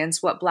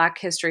clients what Black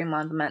History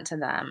Month meant to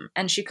them.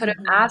 And she could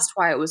have asked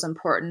why it was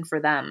important for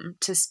them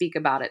to speak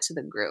about it to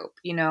the group,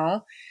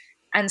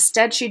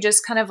 Instead, she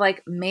just kind of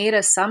like made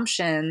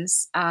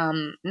assumptions,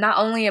 not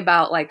only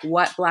about like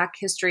what Black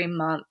History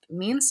Month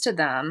means to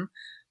them,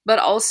 but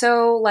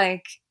also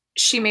like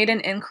she made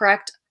an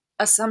incorrect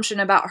assumption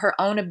about her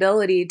own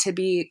ability to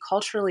be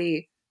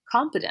culturally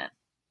competent.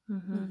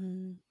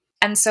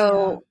 And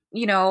so,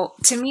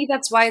 to me,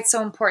 that's why it's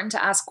so important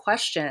to ask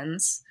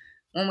questions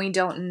when we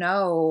don't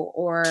know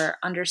or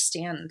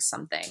understand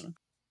something.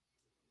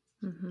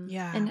 Mm-hmm.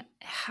 Yeah. And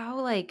how,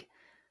 like,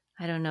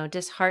 I don't know,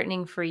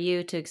 disheartening for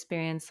you to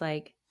experience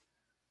like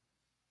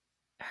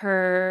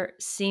her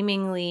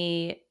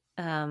seemingly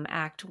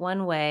act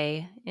one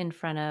way in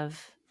front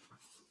of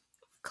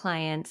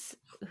clients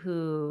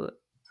who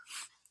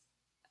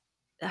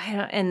I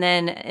don't, and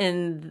then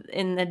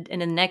in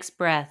the next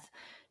breath,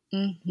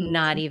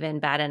 not Mm-hmm. even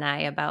bat an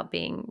eye about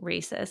being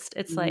racist.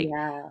 It's like,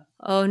 Yeah.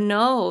 oh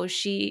no,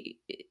 she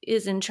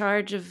is in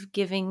charge of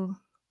giving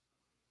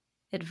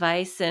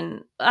advice,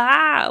 and what?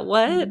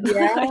 I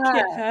Yeah.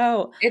 can't,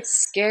 how? It's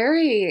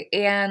scary.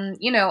 And,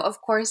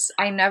 of course,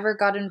 I never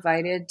got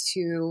invited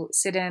to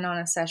sit in on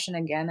a session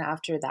again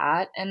after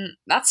that. And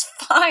that's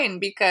fine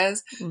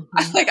because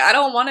Mm-hmm. I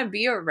don't want to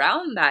be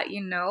around that,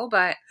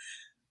 but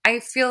I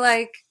feel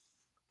like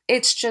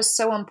it's just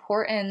so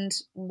important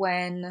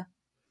when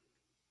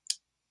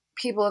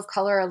people of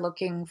color are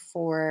looking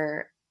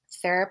for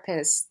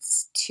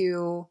therapists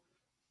to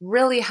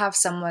really have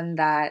someone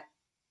that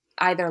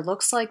either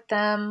looks like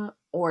them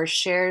or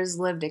shares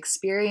lived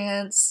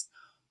experience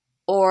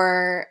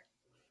or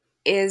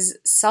is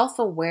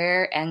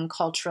self-aware and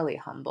culturally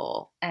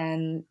humble.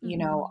 And,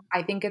 Mm-hmm.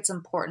 I think it's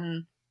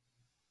important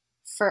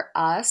for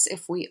us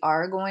if we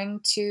are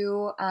going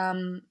to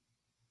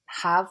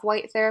have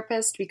white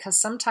therapists, because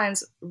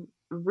sometimes,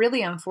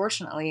 really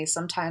unfortunately,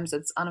 sometimes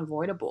it's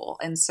unavoidable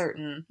in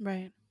certain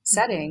Right. Mm-hmm.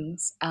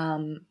 settings,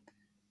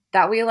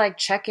 that we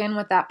check in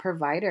with that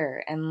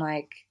provider and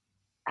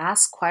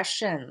ask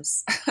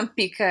questions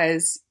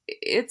because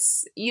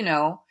it's,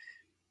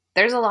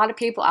 there's a lot of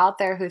people out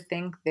there who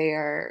think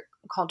they're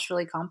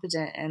culturally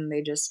competent and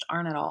they just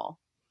aren't at all.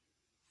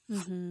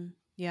 Mm-hmm.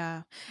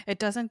 Yeah. It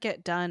doesn't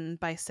get done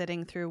by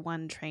sitting through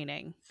one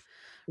training,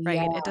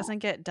 right? Yeah. It doesn't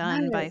get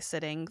done by Right.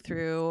 sitting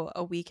through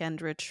a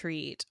weekend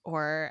retreat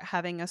or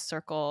having a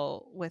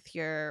circle with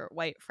your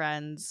white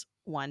friends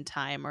one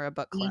time or a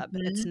book club.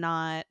 Mm-hmm.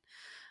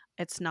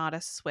 It's not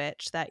a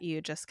switch that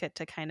you just get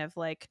to kind of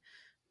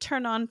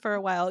turn on for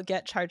a while,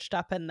 get charged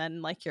up, and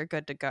then you're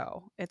good to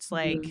go. It's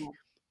Yeah.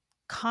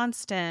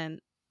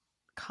 constant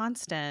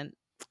constant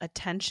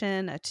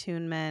attention,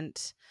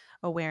 attunement,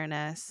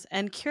 awareness,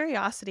 and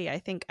curiosity. I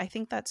think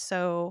that's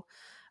so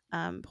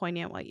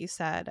poignant what you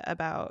said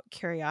about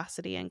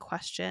curiosity and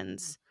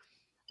questions.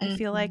 I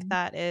feel like Mm-hmm.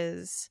 that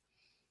is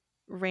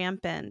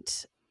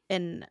rampant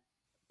in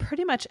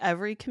pretty much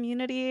every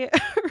community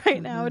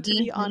right now, Mm-hmm. to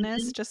be Mm-hmm.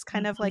 honest, just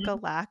kind of a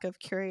Mm-hmm. lack of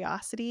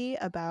curiosity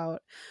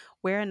about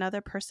where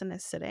another person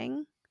is sitting.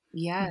 Mm-hmm.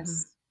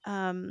 Yes.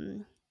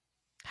 um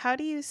how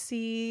do you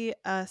see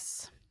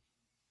us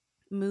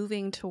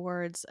moving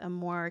towards a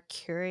more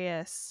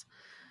curious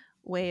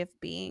way of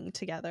being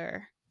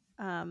together?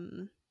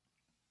 um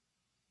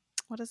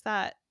what does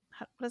that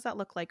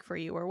look like for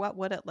you, or what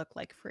would it look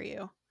like for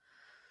you?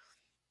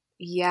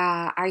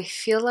 Yeah, I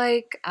feel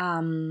like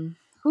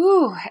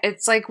whew,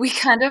 it's we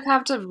kind of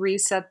have to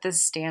reset the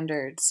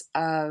standards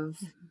of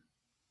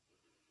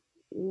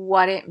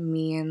what it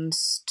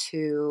means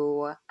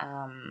to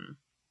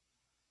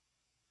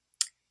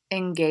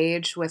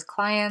engage with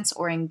clients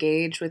or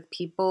engage with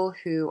people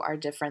who are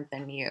different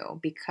than you,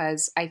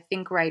 because I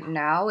think right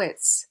now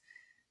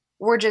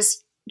we're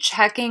just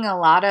checking a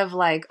lot of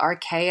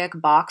archaic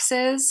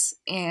boxes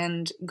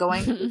and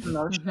going through the Mm-hmm.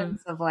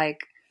 motions of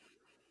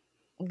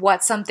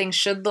what something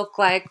should look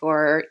like,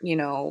 or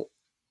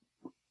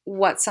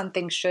what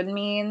something should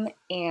mean.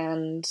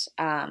 And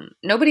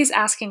nobody's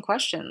asking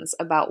questions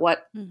about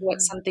what Hmm.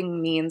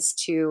 something means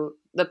to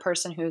the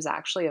person who's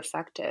actually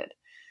affected.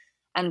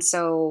 And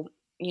so,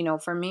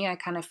 for me, I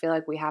kind of feel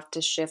like we have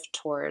to shift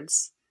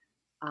towards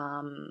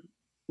um,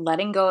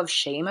 letting go of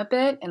shame a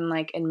bit and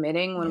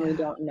admitting when we Yeah.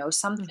 don't know Mm-hmm.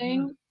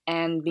 something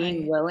and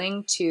being Right.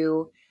 willing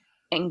to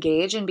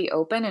engage and be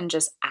open and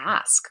just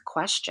ask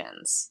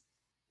questions.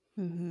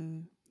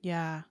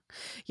 Yeah.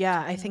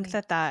 Yeah, I think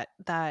Totally.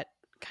 that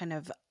kind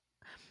of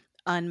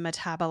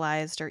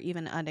unmetabolized or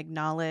even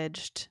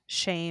unacknowledged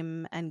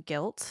shame and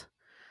guilt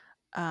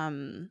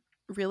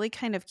really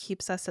kind of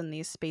keeps us in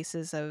these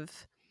spaces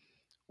of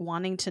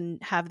wanting to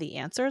have the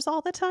answers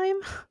all the time.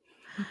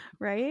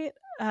 Right?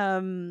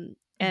 And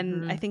I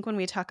Mm-hmm. think when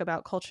we talk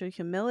about cultural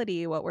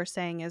humility, what we're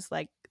saying is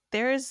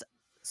there's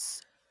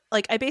s-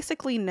 I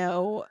basically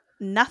know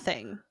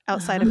nothing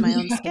outside of my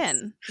own Yes.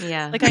 skin.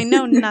 Yeah. I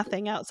know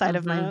nothing outside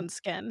of my Mm-hmm. own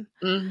skin.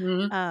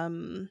 Hmm.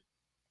 Um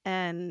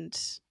and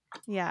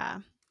yeah.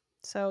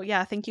 So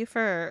yeah, thank you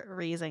for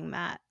raising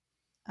um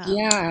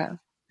Yeah,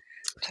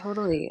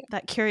 totally.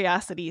 that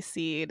curiosity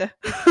seed.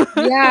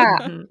 Yeah,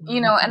 Mm-hmm.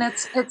 and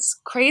it's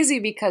crazy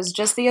because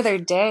just the other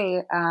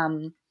day,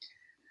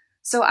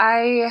 so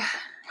I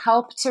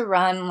help to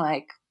run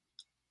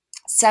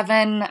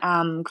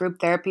 7 group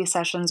therapy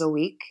sessions a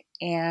week,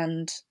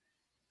 and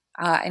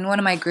in one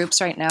of my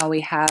groups right now,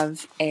 we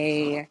have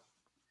a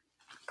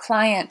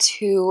client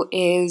who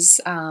is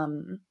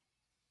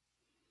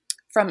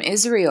from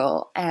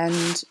Israel,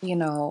 and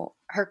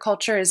her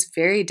culture is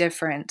very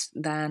different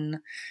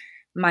than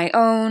my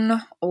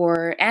own,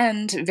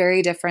 and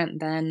very different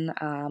than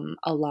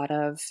a lot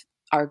of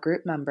our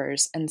group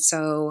members. And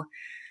so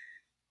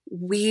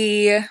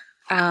we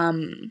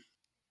um,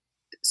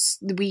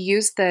 we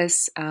use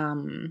this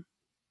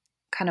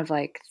kind of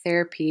like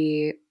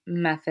therapy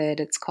method.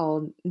 It's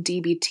called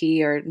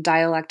DBT, or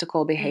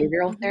dialectical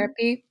behavioral Mm-hmm.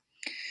 therapy.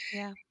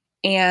 Yeah.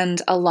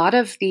 And a lot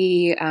of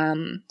the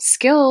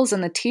skills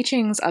and the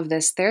teachings of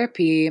this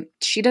therapy,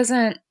 she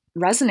doesn't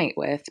resonate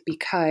with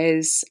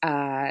because,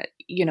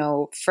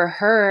 for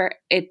her,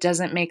 it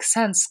doesn't make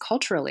sense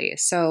culturally.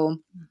 So,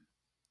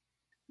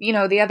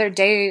 the other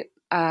day,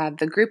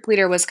 the group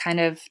leader was kind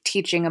of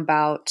teaching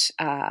about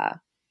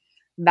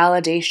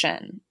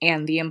validation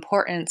and the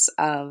importance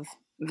of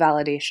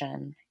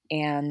validation.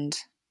 And,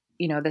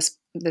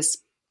 this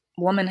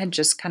woman had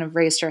just kind of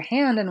raised her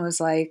hand and was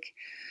like,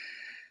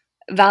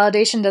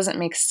 validation doesn't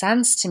make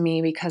sense to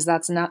me because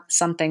that's not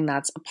something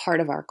that's a part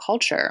of our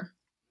culture.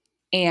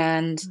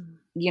 And,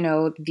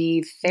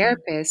 the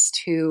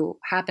therapist, who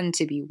happened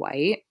to be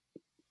white,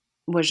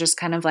 was just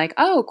kind of like,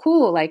 oh,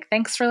 cool. Like,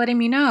 thanks for letting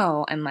me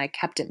know. And like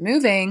kept it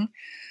moving.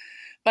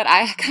 But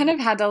I kind of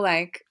had to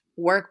like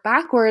work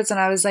backwards. And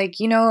I was like,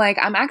 like,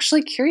 I'm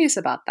actually curious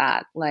about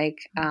that. Like,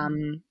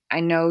 I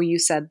know you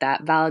said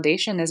that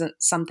validation isn't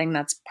something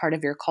that's part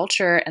of your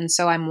culture. And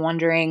so I'm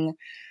wondering,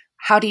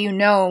 how do you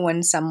know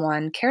when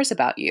someone cares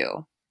about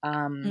you?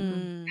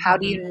 How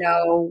do you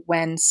know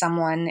when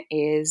someone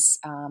is,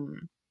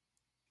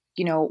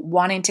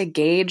 wanting to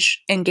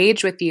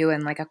engage with you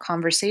in like a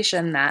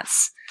conversation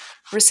that's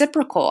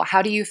reciprocal?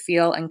 How do you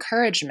feel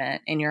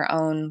encouragement in your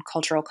own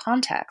cultural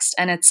context?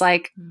 And it's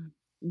like,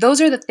 those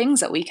are the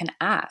things that we can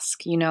ask,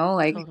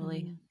 like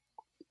Totally.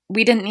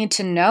 we didn't need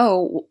to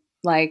know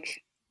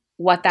like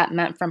what that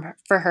meant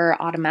for her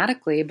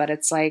automatically, but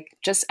it's like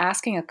just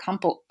asking a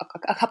couple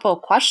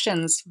of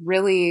questions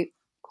really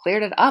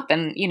cleared it up.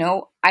 And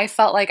I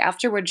felt like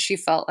afterwards she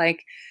felt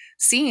like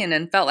seen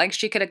and felt like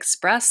she could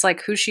express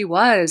like who she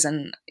was,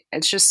 and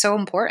it's just so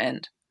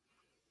important.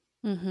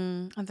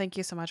 And thank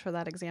you so much for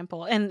that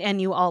example.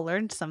 And you all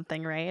learned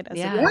something, right? As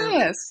a Yeah. group.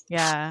 Yes.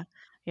 Yeah.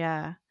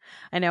 Yeah.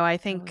 I know. I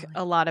think Totally.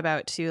 a lot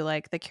about too,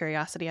 like the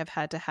curiosity I've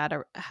had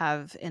to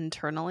have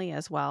internally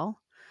as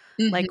well.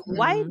 Like,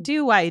 why Mhm.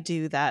 do I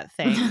do that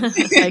thing?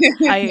 Like,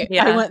 I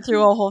Yeah. went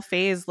through a whole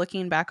phase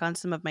looking back on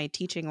some of my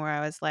teaching where I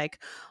was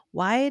like,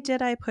 why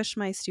did I push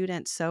my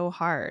students so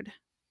hard?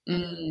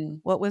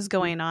 Mm. What was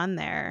going on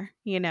there,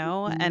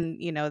 Mhm. and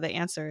the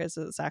answer is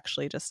it's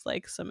actually just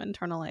like some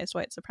internalized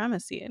white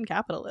supremacy and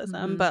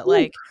capitalism. Mhm. But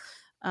like,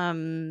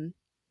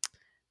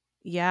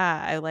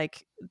 yeah,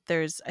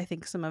 I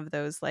think some of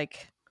those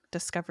like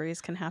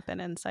discoveries can happen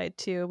inside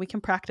too. We can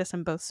practice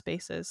in both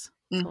spaces.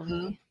 Mhm.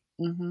 Totally.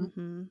 Mhm.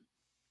 Mm-hmm.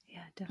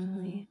 Yeah, Mm-hmm.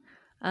 definitely.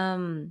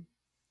 Um,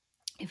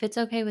 if it's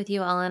okay with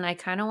you, Ellen, I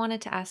kind of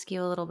wanted to ask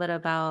you a little bit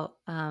about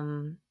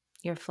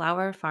your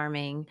flower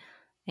farming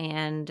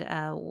and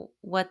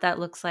what that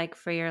looks like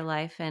for your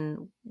life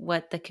and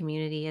what the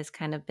community has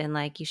kind of been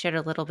like. You shared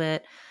a little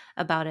bit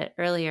about it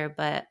earlier,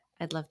 but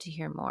I'd love to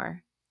hear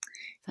more.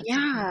 If that's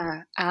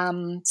okay.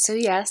 Yeah. So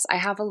yes, I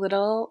have a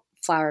little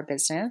flower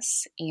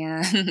business,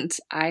 and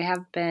I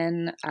have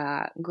been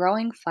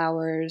growing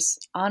flowers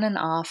on and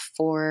off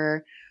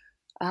for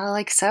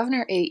like 7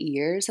 or 8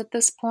 years at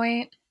this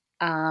point.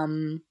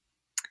 Um,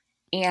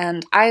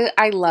 and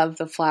I love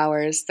the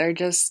flowers. They're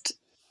just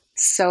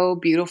so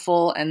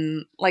beautiful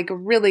and like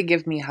really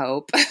give me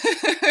hope.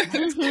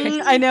 That's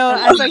great. I know.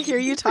 I As love I hear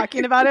you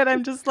talking about it,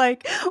 I'm just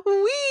like,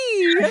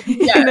 wee.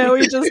 Yeah.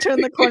 We just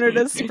turned the corner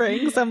to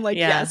spring. So I'm like,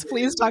 Yeah. yes,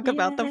 please talk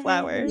about the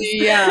flowers.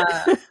 Yay. Yeah.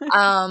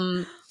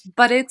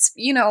 But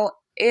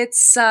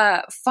it's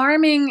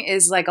farming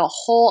is like a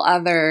whole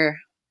other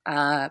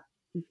uh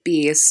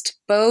beast,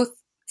 both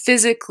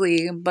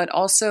physically, but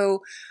also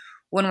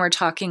when we're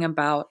talking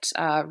about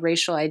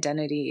racial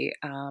identity.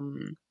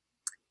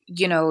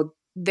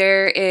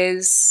 There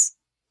is,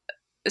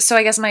 so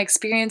I guess my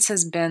experience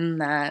has been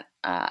that,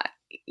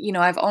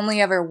 I've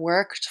only ever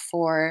worked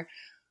for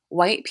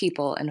white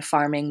people in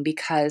farming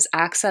because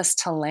access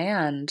to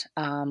land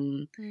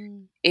Mm,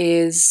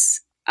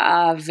 is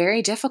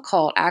very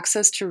difficult.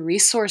 Access to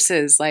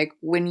resources, like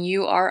when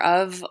you are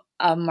of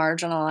a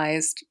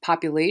marginalized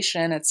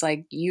population, it's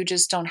like you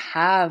just don't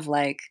have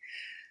like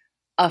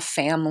a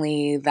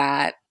family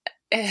that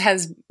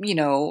has,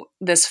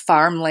 this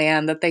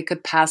farmland that they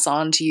could pass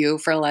on to you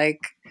for like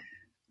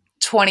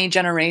 20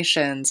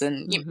 generations.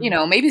 And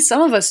Mhm. maybe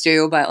some of us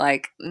do, but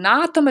like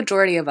not the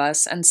majority of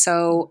us. And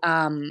so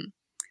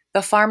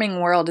the farming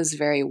world is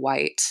very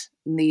white.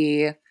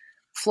 The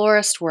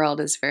florist world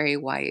is very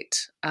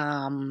white.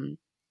 And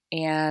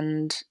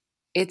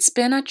it's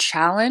been a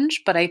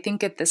challenge, but I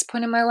think at this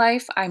point in my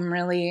life, I'm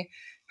really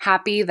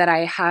happy that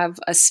I have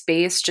a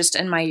space just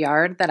in my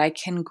yard that I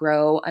can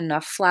grow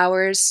enough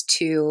flowers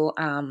to,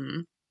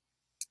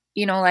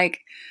 like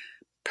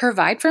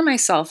provide for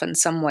myself in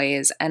some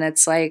ways. And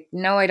it's like,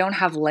 no, I don't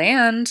have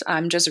land.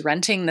 I'm just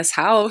renting this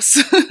house.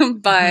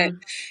 But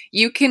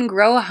you can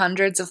grow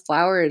hundreds of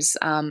flowers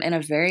in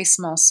a very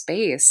small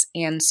space.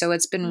 And so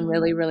it's been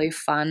really, really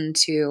fun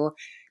to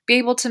be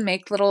able to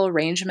make little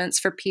arrangements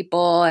for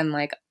people and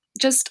like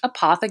just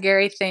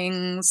apothecary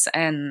things.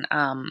 And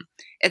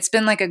it's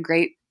been like a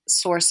great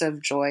source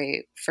of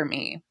joy for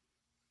me.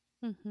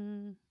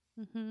 Mm-hmm.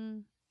 Mm-hmm.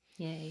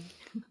 Yay.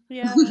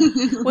 Yeah.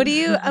 What do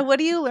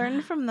you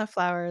learn from the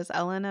flowers,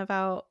 Ellen,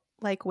 about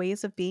like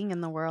ways of being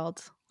in the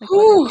world? Like what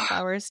did Whew. the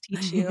flowers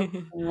teach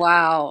you?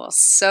 Wow,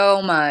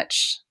 so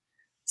much.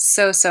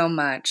 So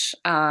much.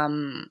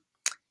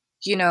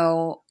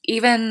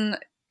 Even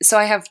so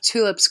I have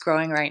tulips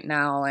growing right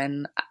now,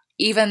 and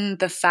even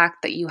the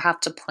fact that you have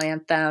to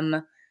plant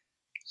them,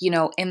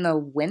 in the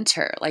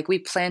winter. Like we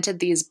planted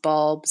these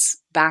bulbs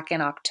back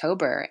in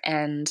October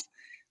and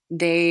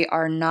they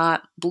are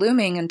not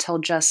blooming until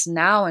just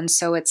now. And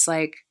so it's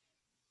like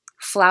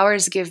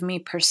flowers give me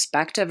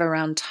perspective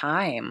around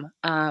time.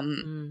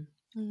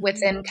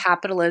 Within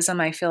capitalism,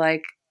 I feel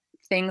like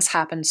things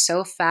happen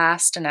so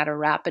fast and at a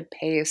rapid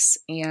pace,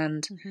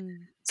 and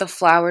the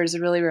flowers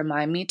really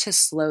remind me to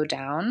slow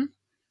down,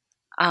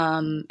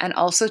 and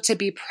also to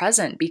be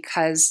present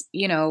because,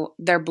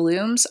 their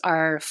blooms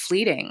are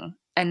fleeting.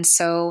 And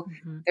so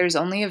there's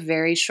only a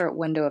very short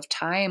window of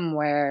time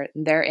where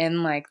they're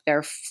in like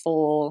their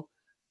full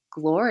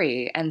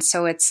glory. And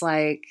so it's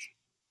like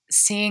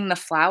seeing the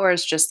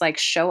flowers just like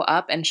show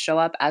up and show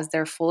up as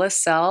their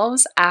fullest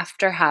selves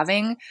after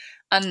having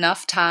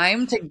enough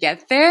time to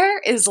get there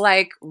is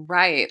like,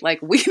 right.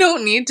 Like we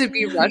don't need to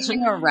be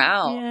rushing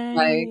around.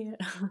 Like Yay.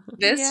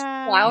 this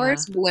Yeah.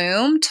 flower's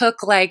bloom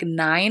took like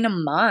 9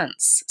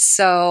 months.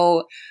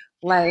 So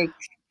like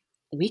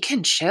we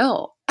can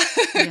chill.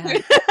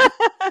 Yeah.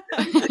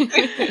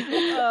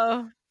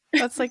 Oh,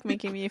 that's like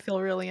making me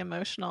feel really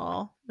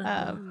emotional.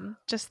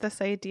 Just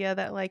this idea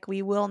that like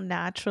we will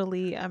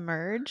naturally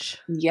emerge.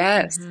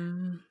 Yes.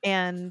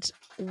 And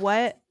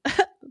what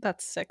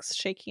that's Six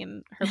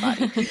shaking her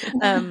body.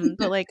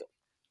 But like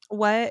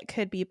what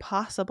could be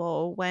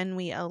possible when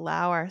we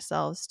allow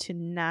ourselves to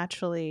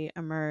naturally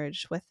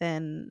emerge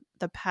within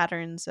the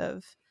patterns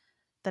of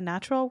the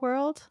natural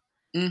world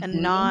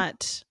and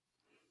not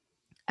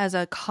as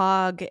a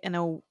cog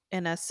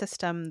in a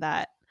system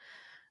that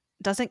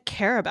doesn't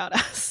care about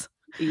us.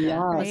 Yeah, Yes.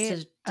 it's Right?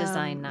 just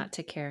designed not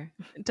to care.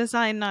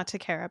 Designed not to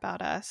care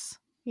about us.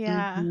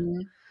 Yeah.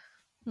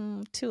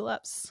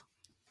 Tulips.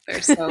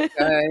 They're so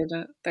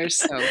good. They're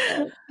so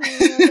good.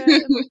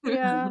 I love it.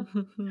 Yeah.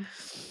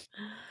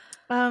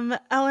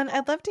 Ellen,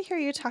 I'd love to hear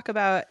you talk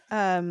about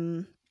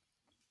I'd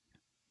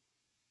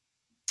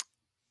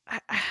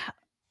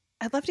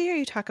love to hear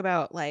you talk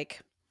about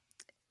like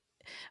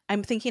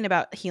I'm thinking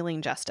about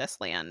healing justice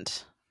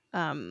land.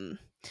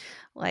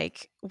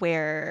 Like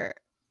where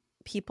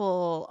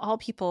all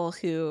people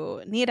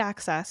who need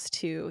access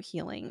to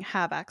healing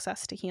have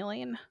access to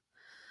healing.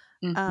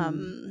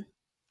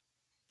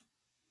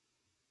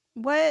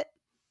 What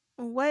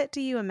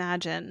do you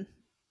imagine?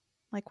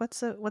 Like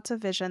what's a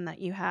vision that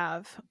you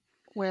have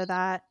where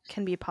that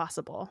can be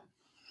possible?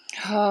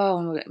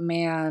 Oh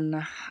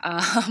man.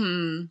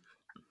 I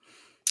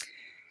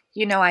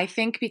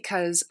think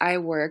because I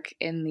work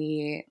in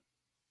the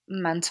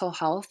mental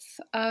health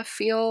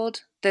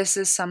field, this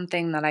is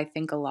something that I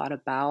think a lot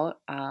about.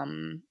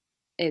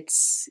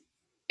 It's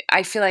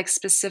I feel like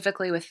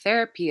specifically with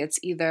therapy, it's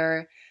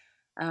either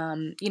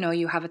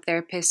you have a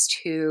therapist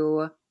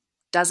who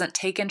doesn't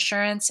take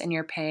insurance and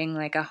you're paying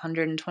like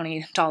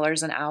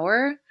 $120 an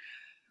hour,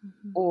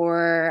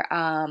 or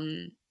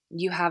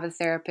you have a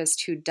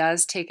therapist who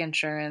does take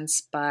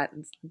insurance, but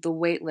the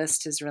wait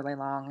list is really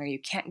long, or you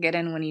can't get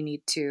in when you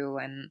need to,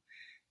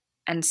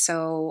 and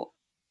so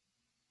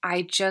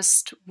I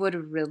just would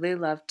really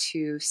love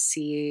to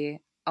see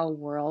a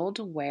world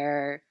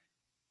where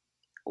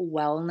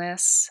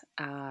wellness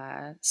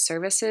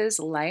services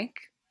like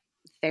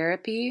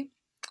therapy,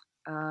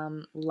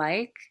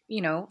 like,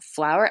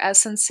 flower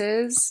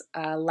essences,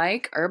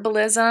 like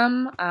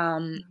herbalism,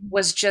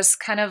 was just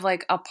kind of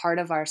like a part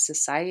of our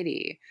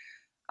society.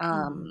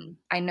 I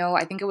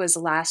think it was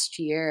last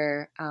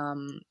year,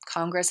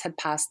 Congress had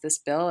passed this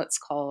bill. It's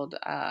called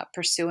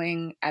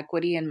Pursuing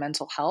Equity in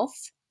Mental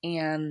Health.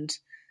 And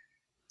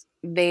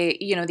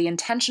the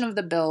intention of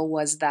the bill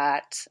was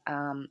that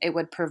it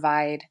would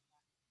provide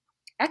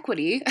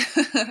equity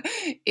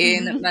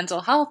in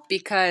mental health,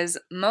 because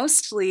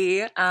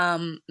mostly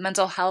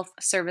mental health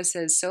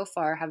services so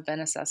far have been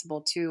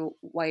accessible to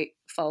white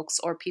folks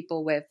or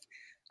people with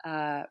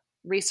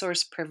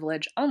resource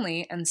privilege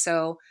only. And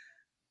so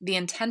the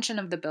intention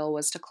of the bill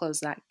was to close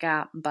that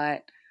gap.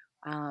 But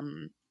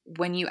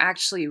when you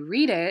actually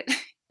read it,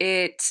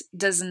 it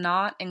does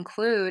not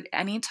include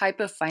any type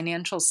of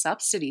financial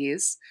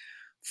subsidies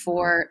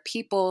for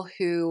people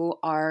who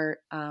are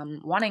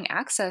wanting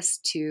access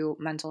to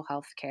mental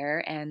health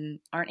care and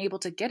aren't able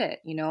to get it.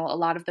 A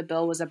lot of the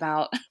bill was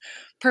about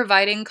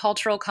providing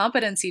cultural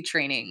competency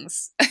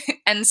trainings.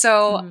 And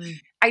so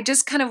I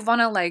just kind of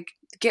want to like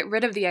get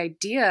rid of the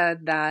idea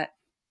that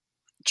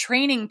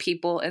training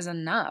people is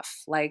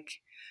enough.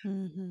 Like,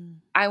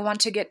 I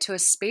want to get to a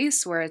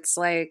space where it's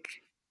like,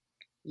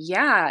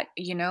 yeah,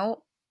 you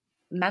know,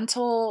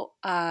 mental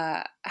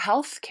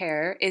health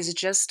care is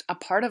just a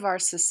part of our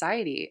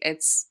society.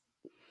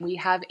 We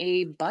have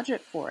a budget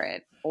for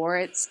it, or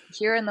it's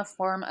here in the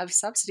form of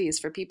subsidies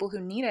for people who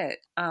need it.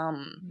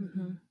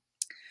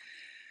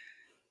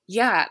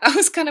 Yeah, that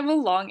was kind of a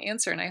long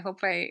answer, and I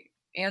hope I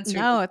answered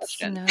your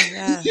question. No,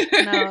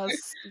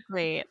 it's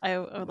great. I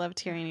would love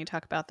hearing you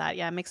talk about that.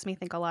 Yeah, it makes me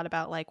think a lot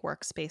about like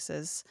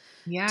workspaces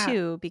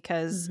too,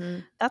 because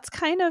that's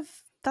kind of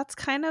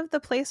the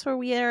place where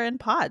we are in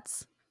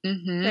pods,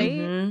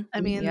 right?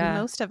 I mean,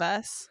 most of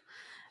us.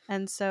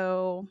 And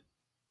so,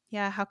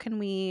 yeah, how can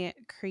we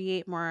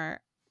create more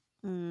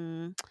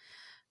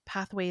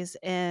pathways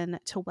in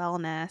to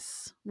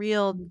wellness,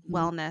 real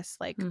wellness,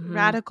 like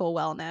radical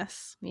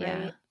wellness,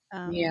 right?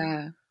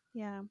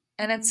 Yeah.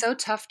 And it's so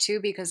tough too,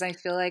 because I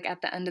feel like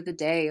at the end of the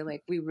day,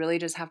 like we really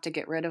just have to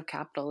get rid of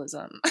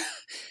capitalism.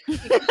 You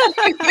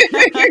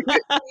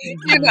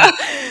know?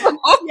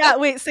 Yeah,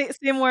 wait, say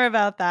more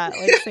about that.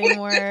 Like, say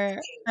more.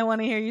 I want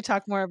to hear you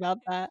talk more about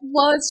that.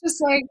 Well, it's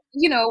just like,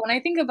 you know, when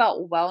I think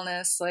about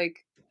wellness,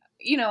 like,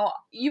 you know,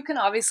 you can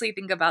obviously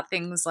think about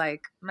things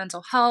like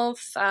mental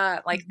health,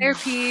 like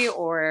therapy,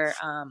 or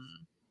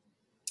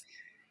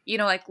you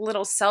know, like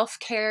little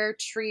self-care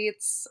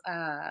treats,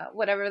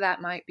 whatever that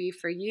might be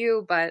for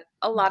you. But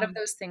a lot of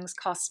those things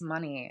cost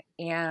money.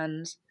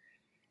 And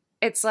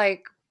it's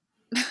like,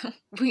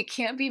 we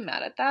can't be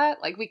mad at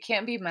that. Like, we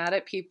can't be mad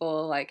at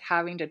people like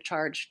having to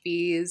charge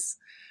fees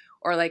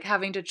or like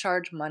having to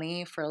charge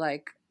money for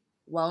like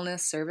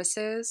wellness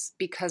services,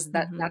 because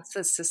that's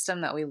the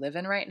system that we live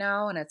in right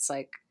now. And it's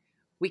like,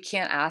 we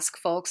can't ask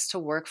folks to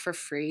work for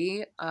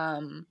free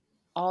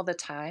all the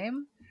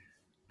time.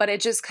 But it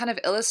just kind of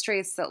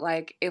illustrates that,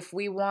 like, if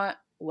we want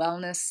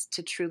wellness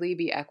to truly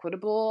be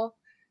equitable,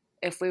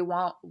 if we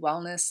want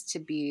wellness to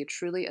be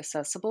truly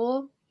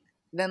accessible,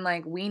 then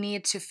like we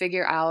need to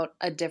figure out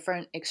a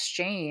different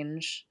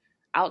exchange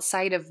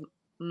outside of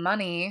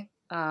money,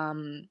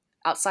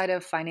 outside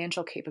of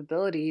financial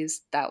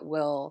capabilities, that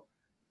will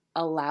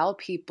allow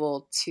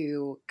people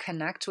to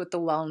connect with the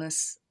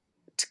wellness,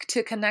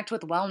 to connect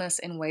with wellness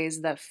in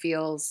ways that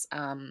feels,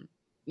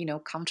 you know,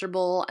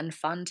 comfortable and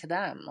fun to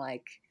them.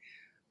 Like,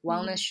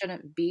 wellness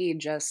shouldn't be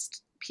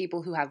just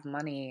people who have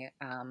money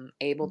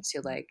able to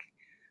like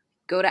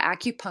go to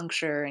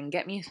acupuncture and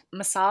get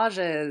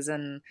massages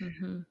and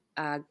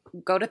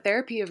go to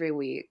therapy every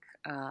week.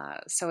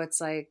 So it's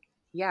like,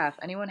 yeah, if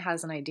anyone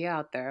has an idea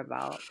out there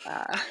about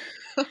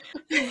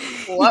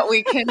what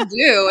we can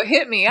do,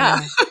 hit me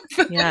up.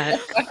 Yeah.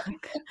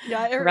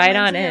 Right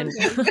on in.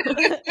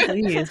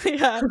 Please.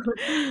 Yeah.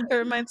 It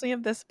reminds me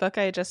of this book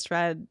I just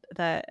read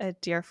that a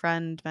dear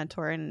friend,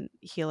 mentor, and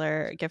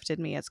healer gifted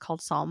me. It's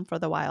called Psalm for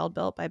the Wild,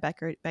 built by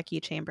Becky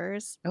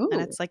Chambers. Ooh.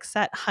 And it's like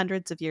set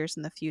hundreds of years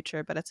in the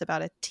future, but it's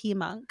about a tea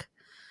monk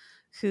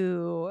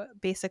who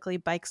basically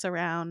bikes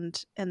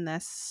around in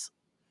this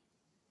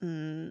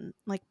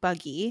like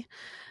buggy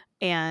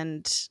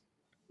and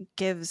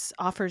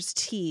offers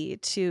tea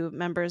to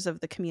members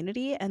of the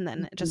community, and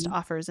then just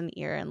offers an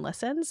ear and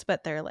listens.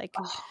 But they're like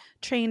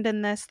trained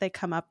in this, they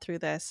come up through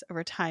this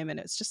over time. And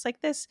it's just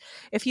like this,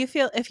 if you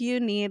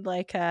need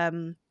like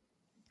a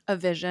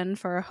vision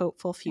for a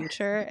hopeful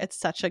future, it's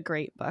such a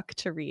great book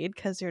to read,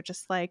 because you're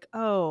just like,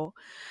 oh,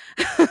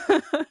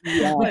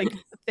 like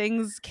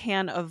things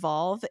can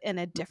evolve in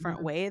a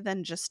different way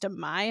than just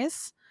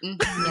demise.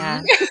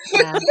 Yeah.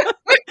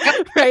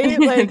 Right?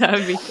 Like, that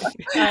would be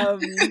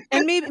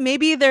and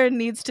maybe there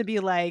needs to be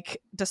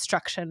like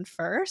destruction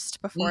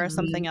first before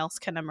something else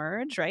can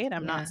emerge, right?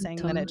 I'm not saying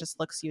that it just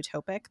looks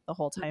utopic the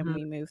whole time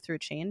we move through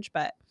change,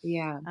 but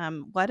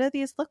what do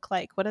these look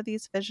like? What are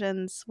these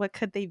visions? What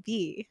could they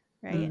be?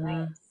 Right?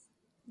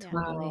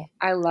 Totally. Wow.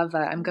 I love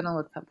that. I'm gonna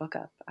look that book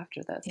up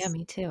after this. Yeah,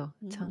 me too.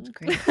 It sounds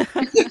great.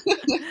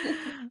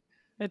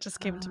 It just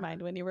came to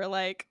mind when you were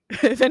like,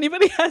 if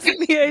anybody has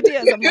any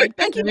ideas, I'm like,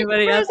 thank you.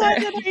 Anybody else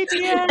has an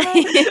idea?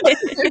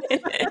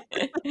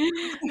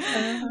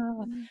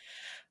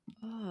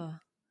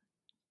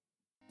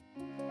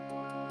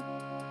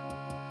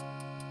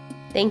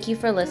 Thank you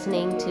for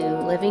listening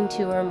to Living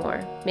Two or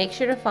More. Make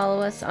sure to follow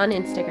us on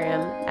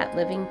Instagram at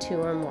Living Two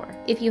or More.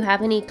 If you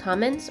have any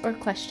comments or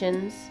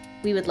questions,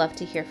 we would love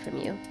to hear from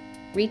you.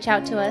 Reach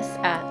out to us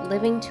at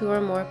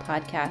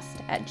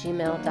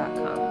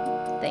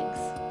livingtwoormorepodcast@gmail.com.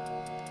 Thanks.